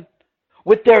heaven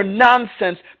with their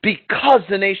nonsense because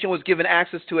the nation was given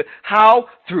access to it. How?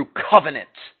 Through covenant.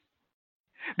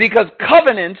 Because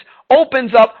covenant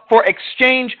opens up for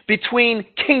exchange between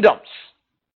kingdoms.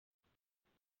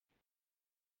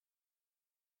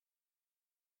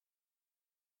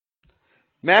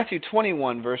 Matthew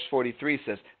 21 verse 43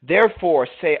 says, "Therefore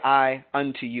say I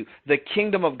unto you, the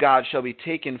kingdom of God shall be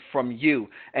taken from you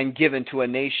and given to a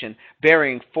nation,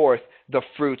 bearing forth the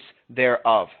fruits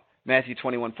thereof." Matthew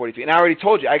 21:43. And I already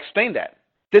told you, I explained that.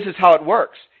 This is how it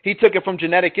works. He took it from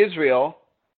genetic Israel,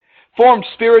 formed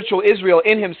spiritual Israel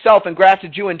in Himself, and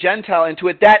grafted Jew and Gentile into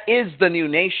it. That is the new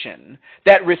nation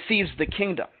that receives the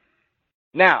kingdom.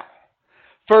 Now,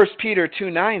 1 Peter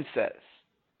 2:9 says,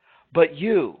 "But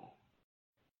you,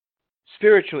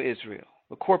 spiritual Israel,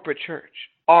 the corporate church,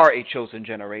 are a chosen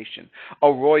generation,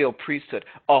 a royal priesthood,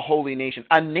 a holy nation,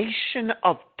 a nation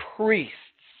of priests,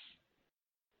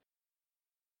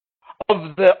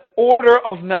 of the order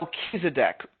of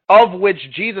Melchizedek, of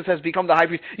which Jesus has become the high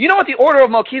priest." You know what the order of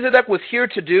Melchizedek was here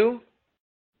to do?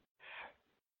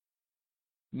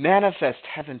 Manifest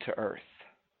heaven to earth.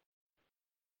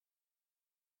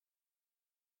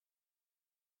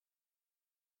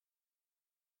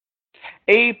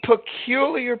 a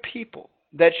peculiar people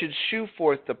that should shew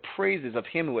forth the praises of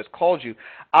him who has called you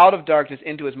out of darkness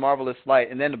into his marvelous light.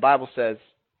 And then the Bible says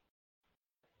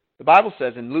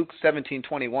in Luke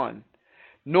 17:21,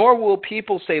 nor will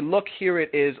people say, look, here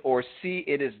it is, or see,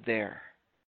 it is there.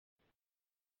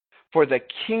 For the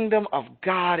kingdom of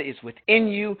God is within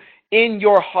you, in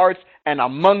your hearts, and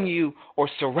among you, or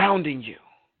surrounding you.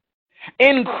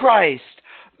 In Christ,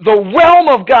 the realm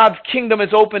of God's kingdom is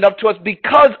opened up to us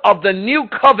because of the new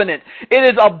covenant. It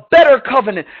is a better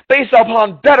covenant based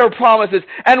upon better promises.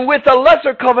 And with a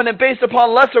lesser covenant based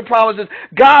upon lesser promises,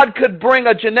 God could bring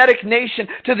a genetic nation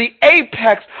to the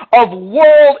apex of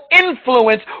world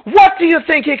influence. What do you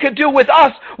think he could do with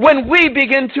us when we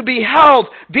begin to be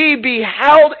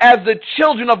beheld as the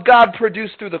children of God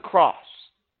produced through the cross?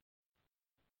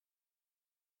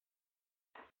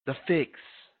 The figs.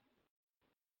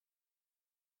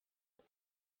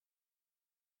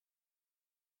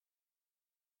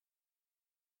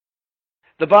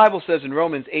 The Bible says in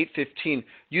Romans 8:15,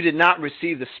 you did not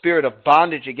receive the spirit of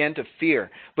bondage again to fear,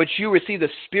 but you received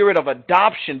the spirit of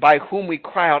adoption by whom we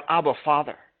cry out, Abba,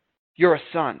 Father. You're a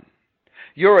son.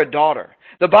 You're a daughter.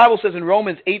 The Bible says in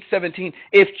Romans 8:17,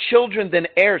 if children then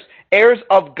heirs, heirs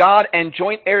of God and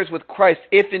joint heirs with Christ,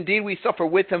 if indeed we suffer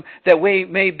with him, that we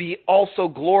may be also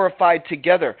glorified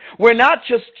together. We're not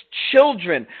just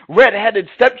children, red-headed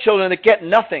stepchildren that get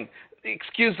nothing.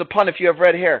 Excuse the pun if you have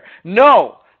red hair.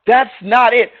 No. That's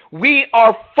not it. We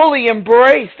are fully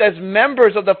embraced as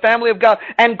members of the family of God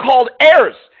and called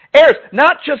heirs. Heirs,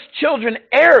 not just children,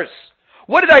 heirs.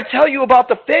 What did I tell you about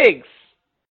the figs?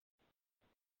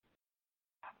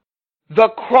 The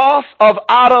cross of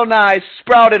Adonai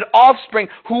sprouted offspring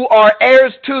who are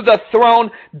heirs to the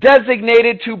throne,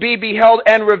 designated to be beheld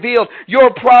and revealed.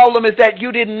 Your problem is that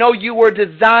you didn't know you were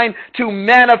designed to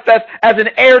manifest as an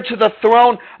heir to the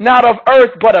throne, not of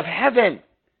earth, but of heaven,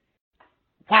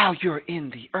 while you're in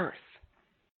the earth.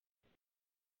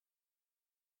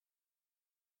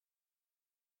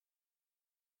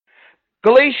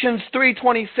 Galatians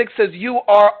 3:26 says, you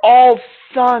are all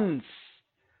sons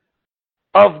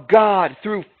of God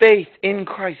through faith in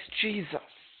Christ Jesus.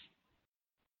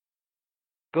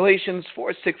 Galatians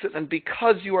 4:6 says, and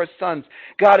because you are sons,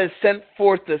 God has sent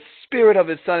forth the Spirit of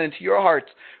his Son into your hearts,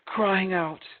 crying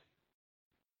out,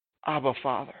 Abba,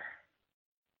 Father.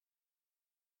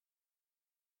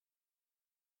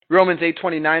 Romans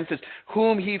 8:29 says,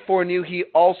 whom he foreknew, he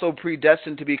also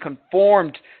predestined to be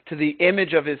conformed to the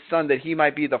image of his Son, that he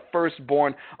might be the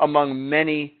firstborn among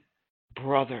many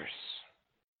brethren.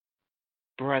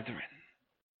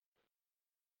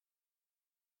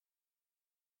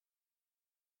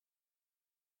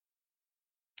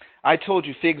 I told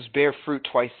you figs bear fruit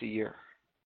twice a year,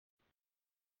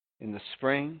 in the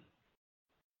spring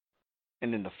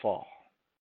and in the fall.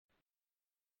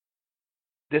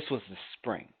 This was the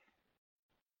spring.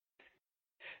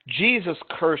 Jesus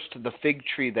cursed the fig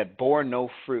tree that bore no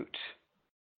fruit,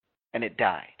 and it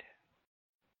died.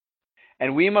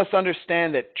 And we must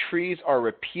understand that trees are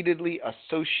repeatedly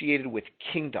associated with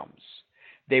kingdoms.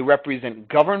 They represent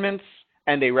governments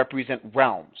and they represent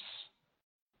realms.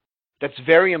 That's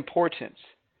very important,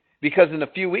 because in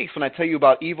a few weeks when I tell you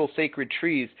about evil sacred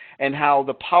trees and how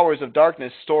the powers of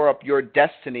darkness store up your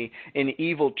destiny in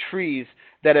evil trees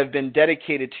that have been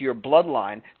dedicated to your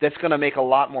bloodline, that's going to make a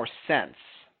lot more sense.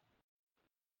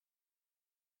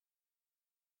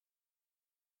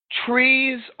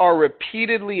 Trees are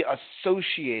repeatedly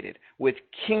associated with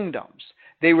kingdoms.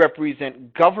 They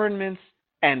represent governments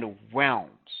and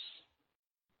realms.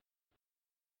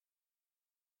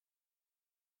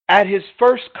 At his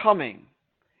first coming,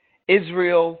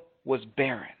 Israel was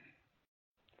barren.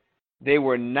 They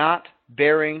were not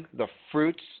bearing the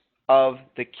fruits of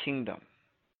the kingdom.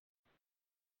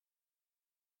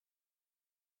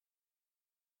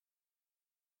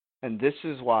 And this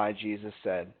is why Jesus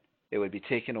said it would be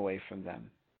taken away from them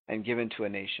and given to a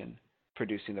nation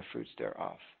producing the fruits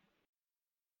thereof.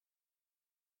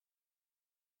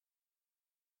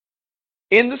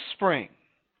 In the spring,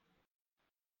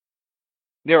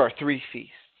 there are 3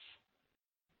 feasts: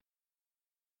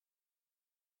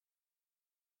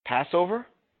 Passover,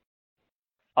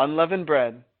 unleavened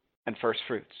bread, and first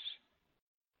fruits.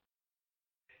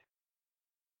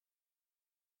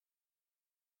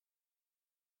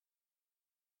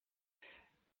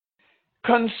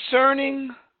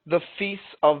 Concerning the feasts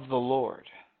of the Lord,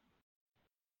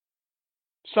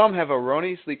 some have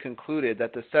erroneously concluded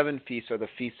that the 7 feasts are the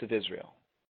feasts of Israel.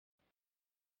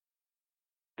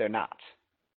 They're not.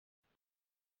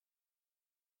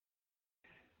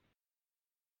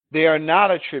 They are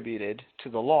not attributed to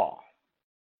the law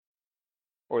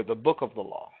or the book of the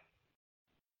law.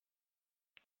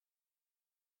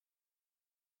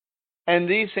 And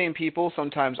these same people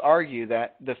sometimes argue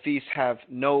that the feasts have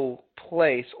no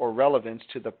place or relevance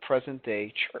to the present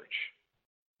day church.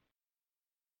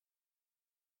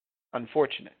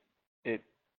 Unfortunate.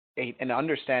 An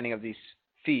understanding of these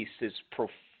feasts is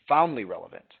profoundly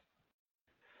relevant.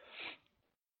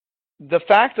 The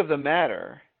fact of the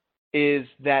matter is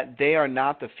that they are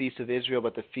not the feasts of Israel,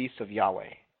 but the feasts of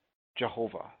Yahweh,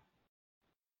 Jehovah.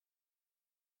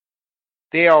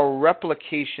 They are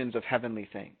replications of heavenly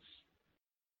things.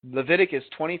 Leviticus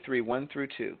 23, 1 through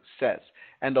 2 says,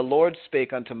 "And the Lord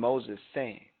spake unto Moses,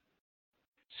 saying,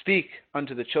 Speak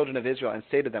unto the children of Israel, and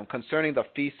say to them concerning the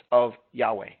feasts of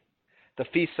Yahweh, the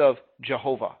feasts of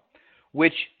Jehovah,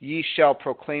 which ye shall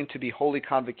proclaim to be holy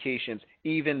convocations,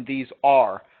 even these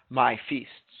are my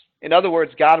feasts." In other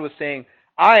words, God was saying,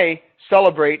 I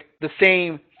celebrate the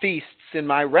same feasts in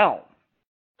my realm.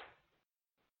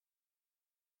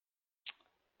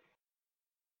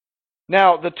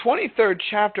 Now, the 23rd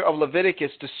chapter of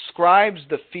Leviticus describes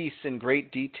the feasts in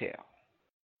great detail.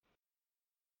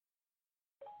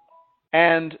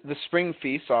 And the spring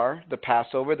feasts are the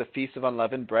Passover, the Feast of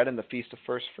Unleavened Bread, and the Feast of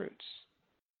First Fruits.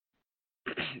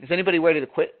 Is anybody ready to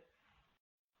quit?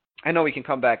 I know we can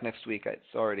come back next week.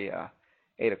 It's already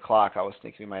 8 o'clock. I was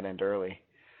thinking we might end early.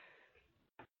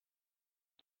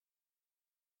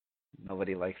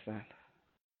 Nobody likes that.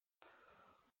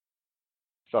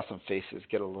 Saw some faces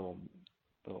get a little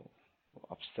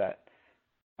upset.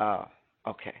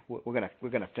 Okay, we're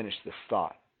gonna finish this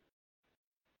thought.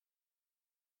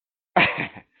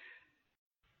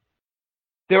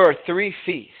 There are 3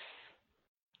 feasts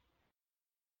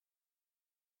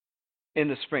in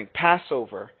the spring.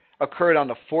 Passover occurred on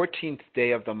the 14th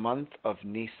day of the month of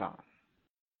Nisan.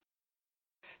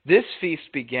 This feast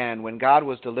began when God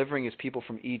was delivering his people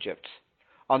from Egypt.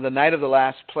 On the night of the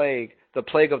last plague, the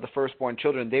plague of the firstborn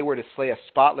children, they were to slay a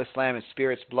spotless lamb and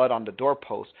spear its blood on the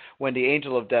doorpost. When the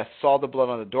angel of death saw the blood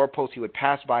on the doorpost, he would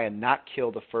pass by and not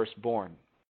kill the firstborn.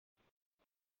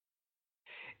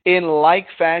 In like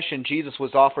fashion, Jesus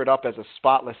was offered up as a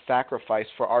spotless sacrifice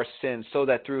for our sins, so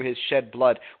that through his shed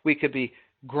blood we could be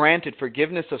granted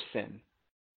forgiveness of sin,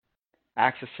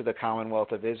 access to the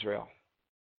commonwealth of Israel.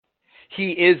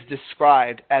 He is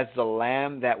described as the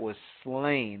lamb that was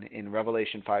slain in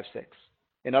Revelation 5:6.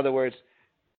 In other words,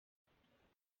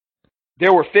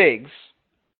 there were figs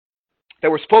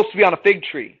that were supposed to be on a fig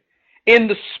tree in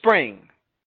the spring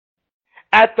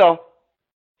at the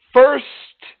first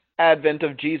advent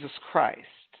of Jesus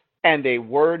Christ, and they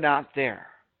were not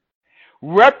there,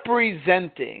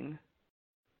 representing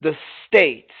the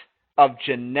state of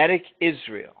genetic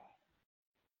Israel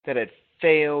that had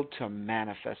failed to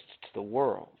manifest to the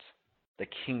world the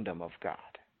kingdom of God.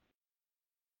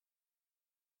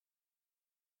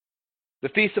 The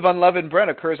Feast of Unleavened Bread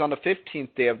occurs on the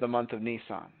 15th day of the month of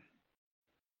Nisan.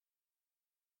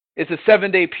 It's a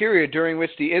 7-day period during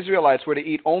which the Israelites were to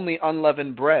eat only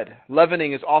unleavened bread.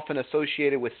 Leavening is often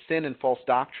associated with sin and false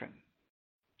doctrine.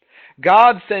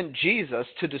 God sent Jesus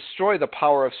to destroy the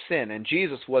power of sin, and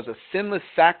Jesus was a sinless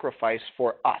sacrifice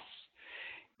for us.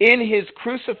 In his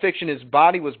crucifixion, his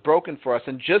body was broken for us,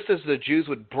 and just as the Jews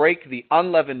would break the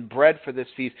unleavened bread for this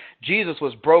feast, Jesus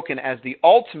was broken as the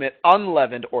ultimate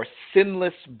unleavened or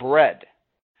sinless bread.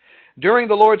 During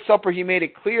the Lord's Supper, he made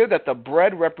it clear that the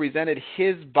bread represented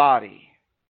his body.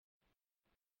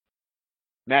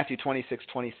 Matthew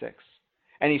 26:26.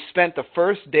 And he spent the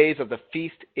first days of the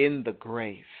feast in the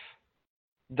grave,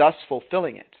 thus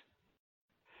fulfilling it.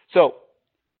 So,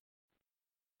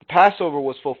 the Passover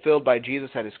was fulfilled by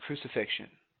Jesus at his crucifixion.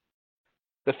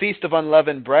 The Feast of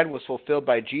Unleavened Bread was fulfilled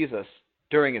by Jesus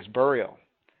during his burial.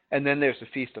 And then there's the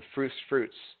Feast of First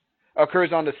Fruits.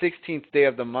 Occurs on the 16th day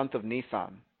of the month of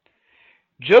Nisan.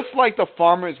 Just like the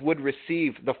farmers would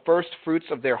receive the first fruits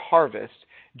of their harvest,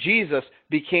 Jesus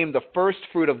became the first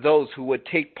fruit of those who would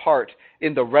take part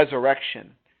in the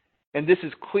resurrection. And this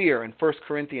is clear in 1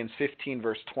 Corinthians 15,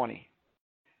 verse 20.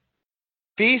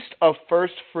 Feast of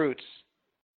First Fruits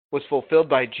was fulfilled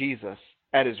by Jesus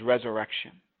at his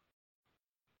resurrection.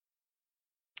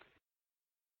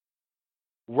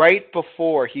 Right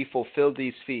before he fulfilled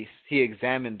these feasts, he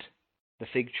examined the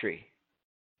fig tree,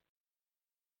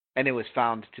 and it was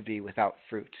found to be without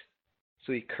fruit.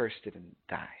 So he cursed it and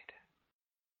died.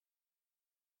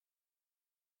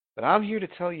 But I'm here to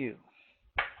tell you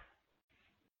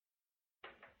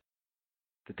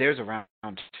that there's a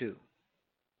round 2.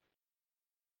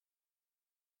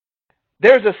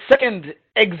 There's a second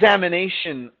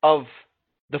examination of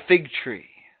the fig tree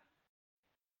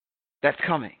that's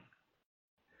coming.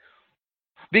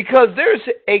 Because there's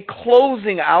a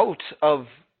closing out of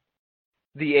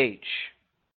the age.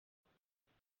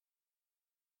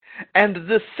 And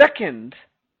the second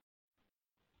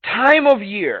time of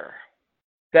year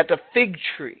that the fig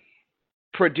tree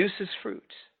produces fruit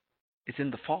is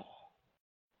in the fall.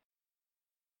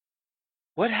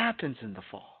 What happens in the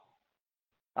fall?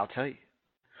 I'll tell you.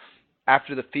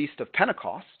 After the Feast of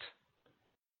Pentecost,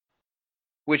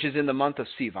 which is in the month of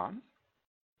Sivan,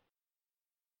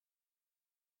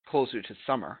 closer to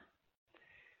summer,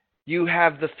 you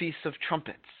have the Feast of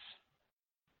Trumpets.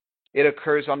 It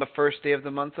occurs on the first day of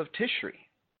the month of Tishri.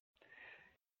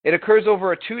 It occurs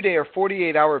over a 2-day or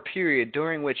 48-hour period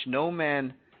during which no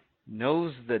man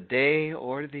knows the day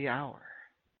or the hour.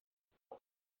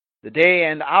 The day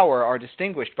and hour are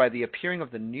distinguished by the appearing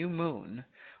of the new moon,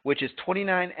 which is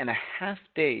 29 and a half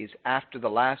days after the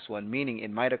last one, meaning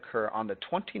it might occur on the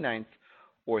 29th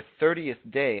or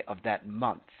 30th day of that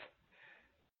month.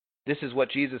 This is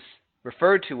what Jesus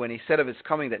referred to when he said of his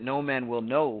coming that no man will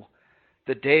know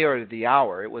the day or the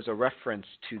hour. It was a reference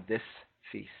to this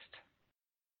feast.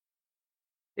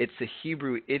 It's the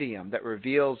Hebrew idiom that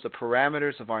reveals the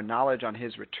parameters of our knowledge on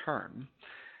his return,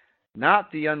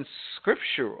 not the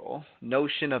unscriptural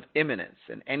notion of imminence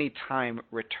and any time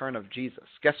return of Jesus.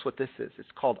 Guess what this is? It's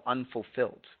called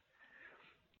unfulfilled.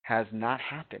 Has not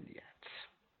happened yet.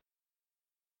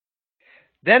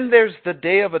 Then there's the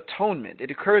Day of Atonement.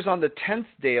 It occurs on the 10th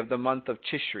day of the month of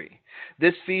Tishri.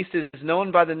 This feast is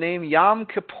known by the name Yom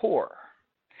Kippur.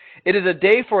 It is a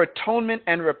day for atonement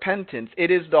and repentance. It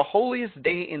is the holiest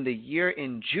day in the year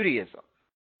in Judaism.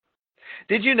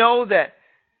 Did you know that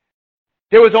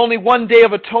there was only one day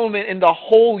of atonement in the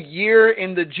whole year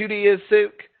in the Judaistic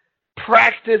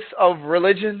practice of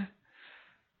religion?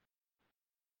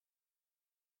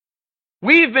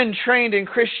 We've been trained in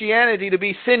Christianity to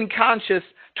be sin conscious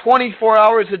 24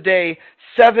 hours a day,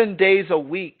 7 days a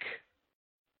week.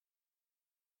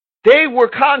 They were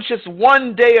conscious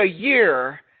one day a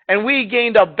year, and we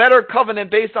gained a better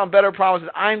covenant based on better promises.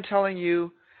 I'm telling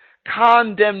you,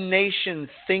 condemnation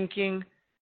thinking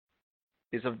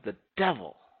is of the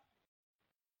devil.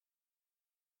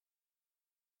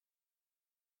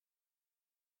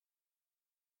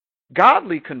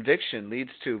 Godly conviction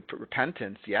leads to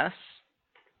repentance, yes.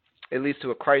 It leads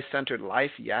to a Christ-centered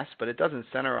life, yes, but it doesn't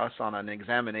center us on an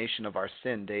examination of our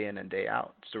sin day in and day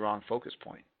out. It's the wrong focus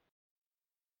point.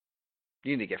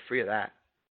 You need to get free of that.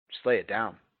 Just lay it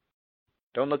down.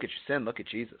 Don't look at your sin, look at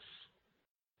Jesus.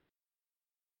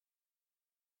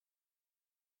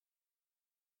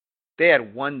 They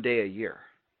had one day a year.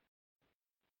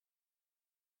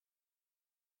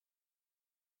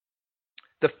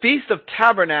 The Feast of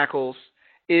Tabernacles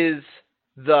is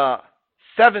the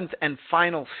 7th and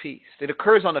final feast. It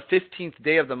occurs on the 15th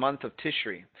day of the month of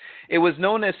Tishri. It was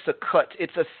known as Sukkot.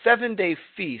 It's a 7-day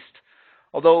feast,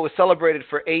 although it was celebrated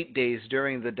for 8 days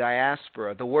during the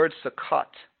diaspora. The word Sukkot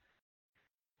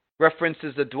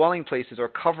references the dwelling places or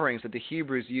coverings that the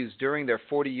Hebrews used during their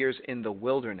 40 years in the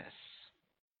wilderness.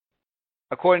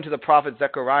 According to the prophet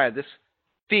Zechariah, this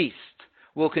feast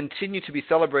will continue to be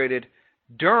celebrated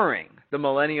during the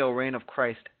millennial reign of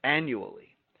Christ annually.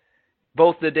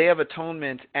 Both the Day of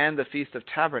Atonement and the Feast of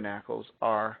Tabernacles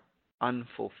are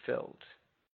unfulfilled.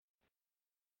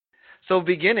 So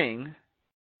beginning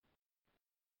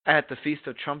at the Feast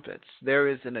of Trumpets, there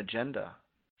is an agenda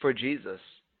for Jesus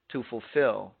to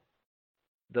fulfill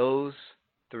those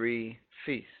 3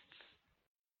 feasts.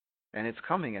 And it's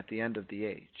coming at the end of the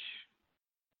age.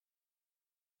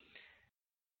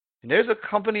 And there's a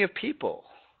company of people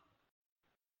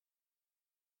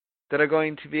that are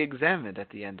going to be examined at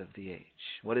the end of the age.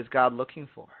 What is God looking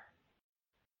for?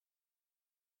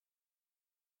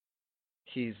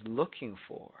 He's looking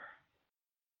for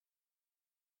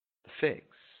the figs.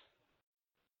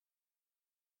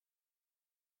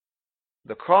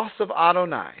 The cross of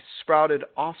Adonai sprouted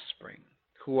offspring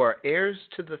who are heirs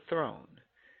to the throne,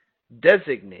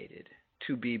 designated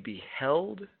to be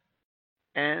beheld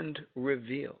and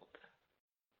revealed.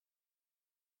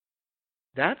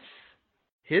 That's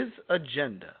his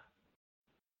agenda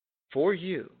for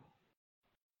you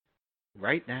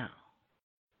right now.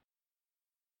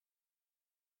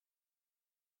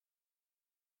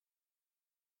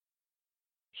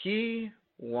 He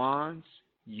wants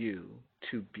you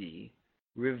to be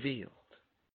revealed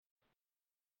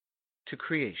to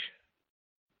creation.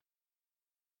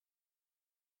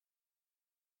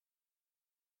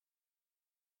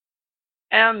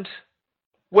 And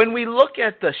when we look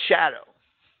at the shadow,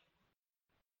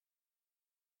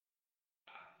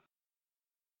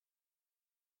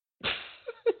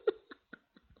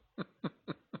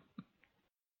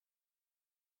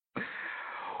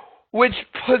 which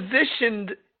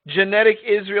positioned genetic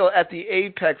Israel at the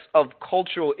apex of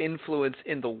cultural influence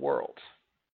in the world.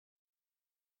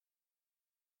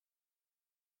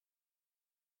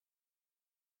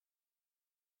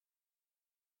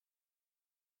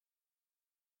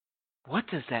 What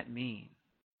does that mean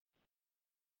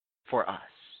for us?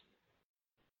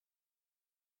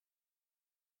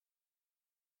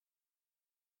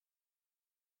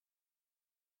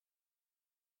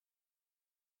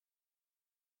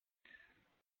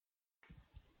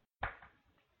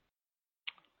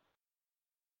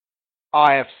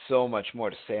 I have so much more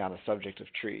to say on the subject of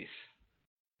trees.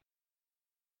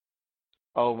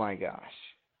 Oh my gosh.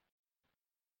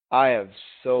 I have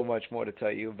so much more to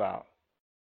tell you about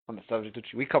on the subject of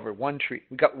trees. We covered one tree.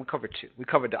 We covered two. We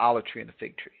covered the olive tree and the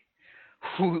fig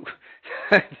tree.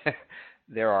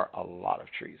 There are a lot of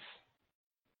trees.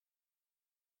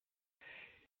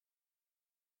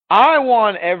 I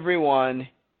want everyone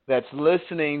that's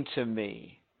listening to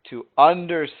me to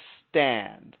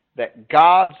understand that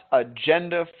God's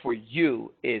agenda for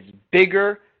you is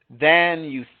bigger than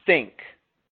you think.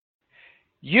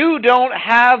 You don't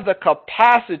have the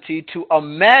capacity to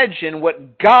imagine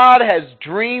what God has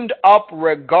dreamed up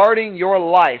regarding your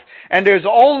life. And there's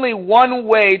only one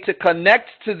way to connect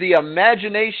to the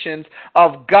imaginations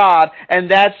of God, and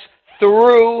that's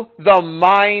through the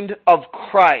mind of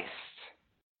Christ.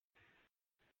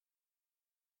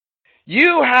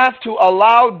 You have to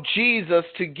allow Jesus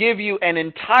to give you an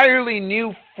entirely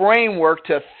new framework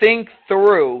to think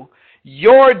through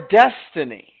your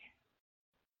destiny.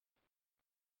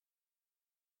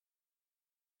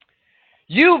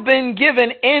 You've been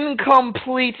given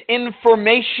incomplete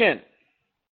information.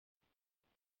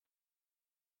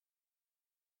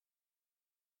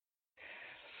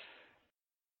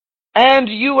 And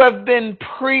you have been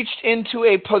preached into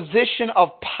a position of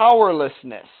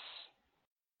powerlessness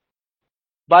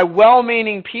by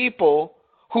well-meaning people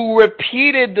who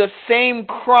repeated the same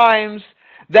crimes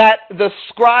that the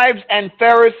scribes and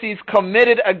Pharisees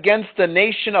committed against the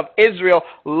nation of Israel,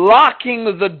 locking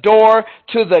the door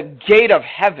to the gate of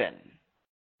heaven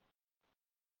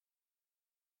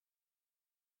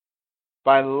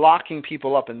by locking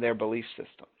people up in their belief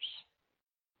systems.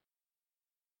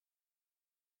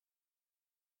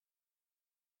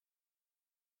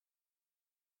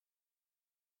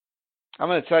 I'm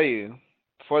going to tell you,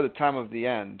 before the time of the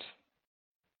end,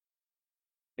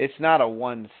 it's not a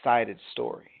one-sided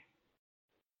story.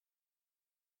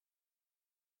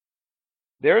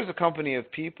 There is a company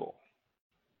of people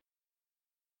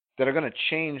that are going to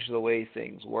change the way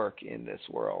things work in this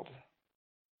world.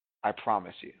 I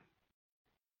promise you.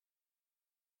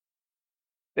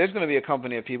 There's going to be a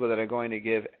company of people that are going to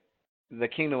give the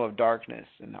kingdom of darkness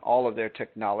and all of their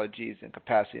technologies and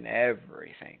capacity and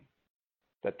everything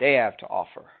that they have to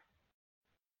offer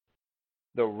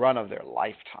the run of their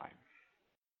lifetime.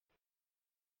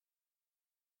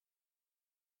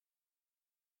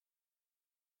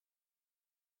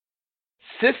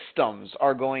 Systems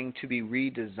are going to be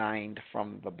redesigned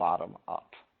from the bottom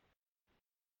up.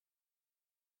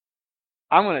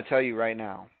 I'm going to tell you right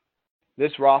now,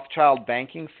 this Rothschild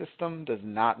banking system does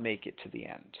not make it to the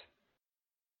end.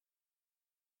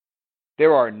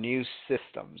 There are new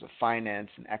systems of finance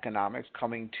and economics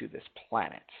coming to this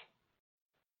planet.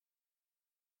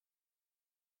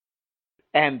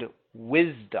 And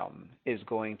wisdom is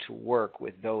going to work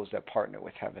with those that partner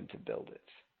with heaven to build it.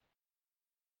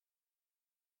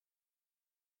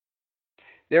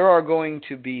 There are going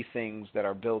to be things that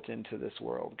are built into this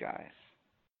world, guys,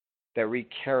 that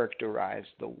recharacterize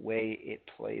the way it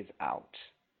plays out.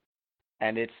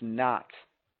 And it's not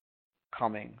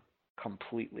coming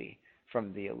completely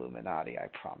from the Illuminati, I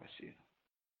promise you.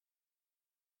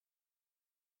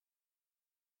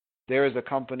 There is a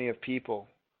company of people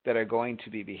that are going to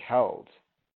be beheld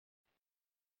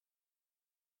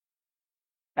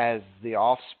as the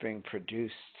offspring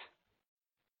produced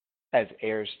as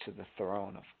heirs to the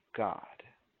throne of God,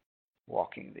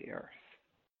 walking the earth.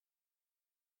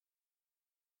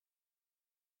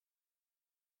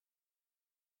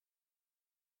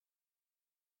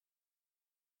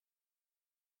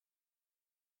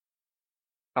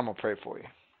 I'm going to pray for you.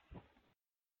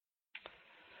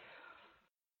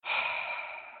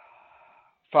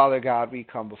 Father God, we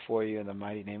come before you in the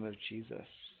mighty name of Jesus.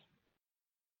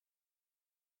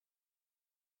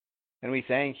 And we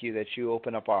thank you that you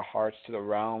open up our hearts to the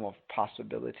realm of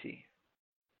possibility.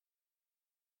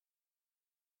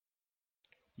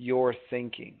 Your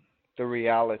thinking, the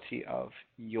reality of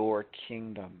your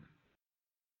kingdom.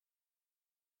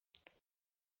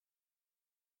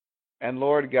 And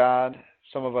Lord God,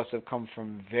 some of us have come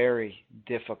from very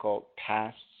difficult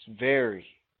pasts, very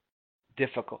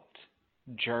difficult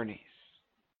journeys.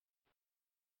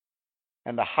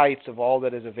 And the heights of all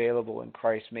that is available in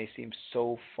Christ may seem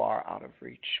so far out of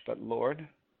reach. But Lord,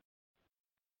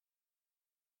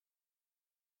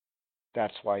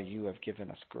 That's why you have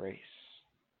given us grace.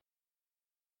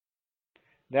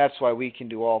 That's why we can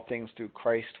do all things through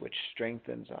Christ, which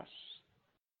strengthens us.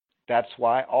 That's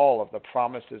why all of the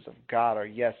promises of God are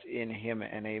yes in Him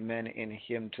and amen in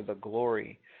Him, to the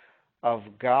glory of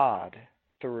God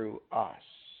through us.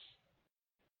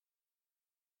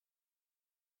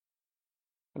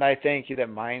 And I thank you that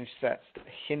mindsets that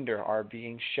hinder are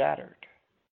being shattered,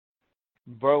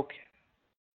 broken,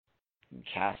 and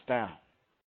cast down.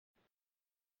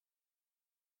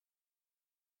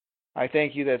 I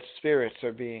thank you that spirits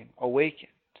are being awakened.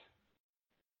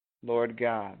 Lord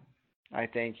God, I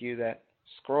thank you that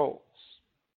scrolls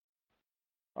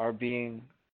are being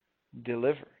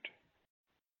delivered.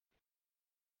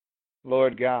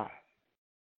 Lord God,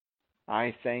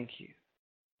 I thank you.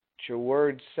 Your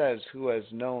word says, who has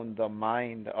known the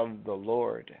mind of the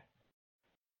Lord,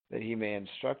 that he may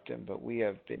instruct him, but we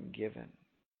have been given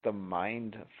the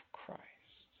mind of Christ.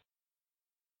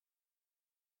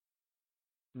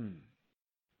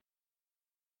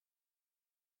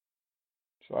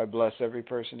 So I bless every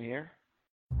person here.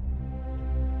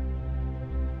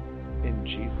 In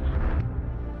Jesus'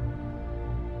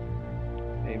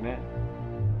 name. Amen.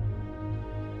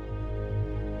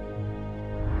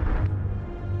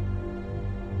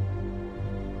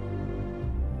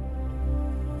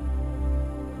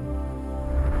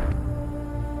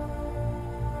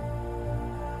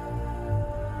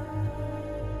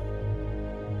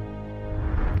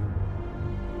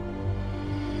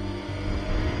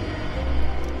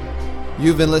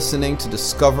 You've been listening to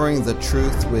Discovering the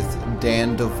Truth with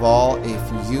Dan Duvall.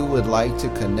 If you would like to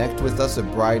connect with us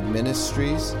at Bride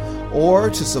Ministries or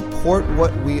to support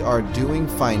what we are doing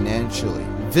financially,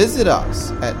 visit us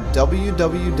at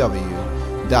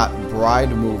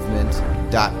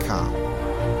www.bridemovement.com.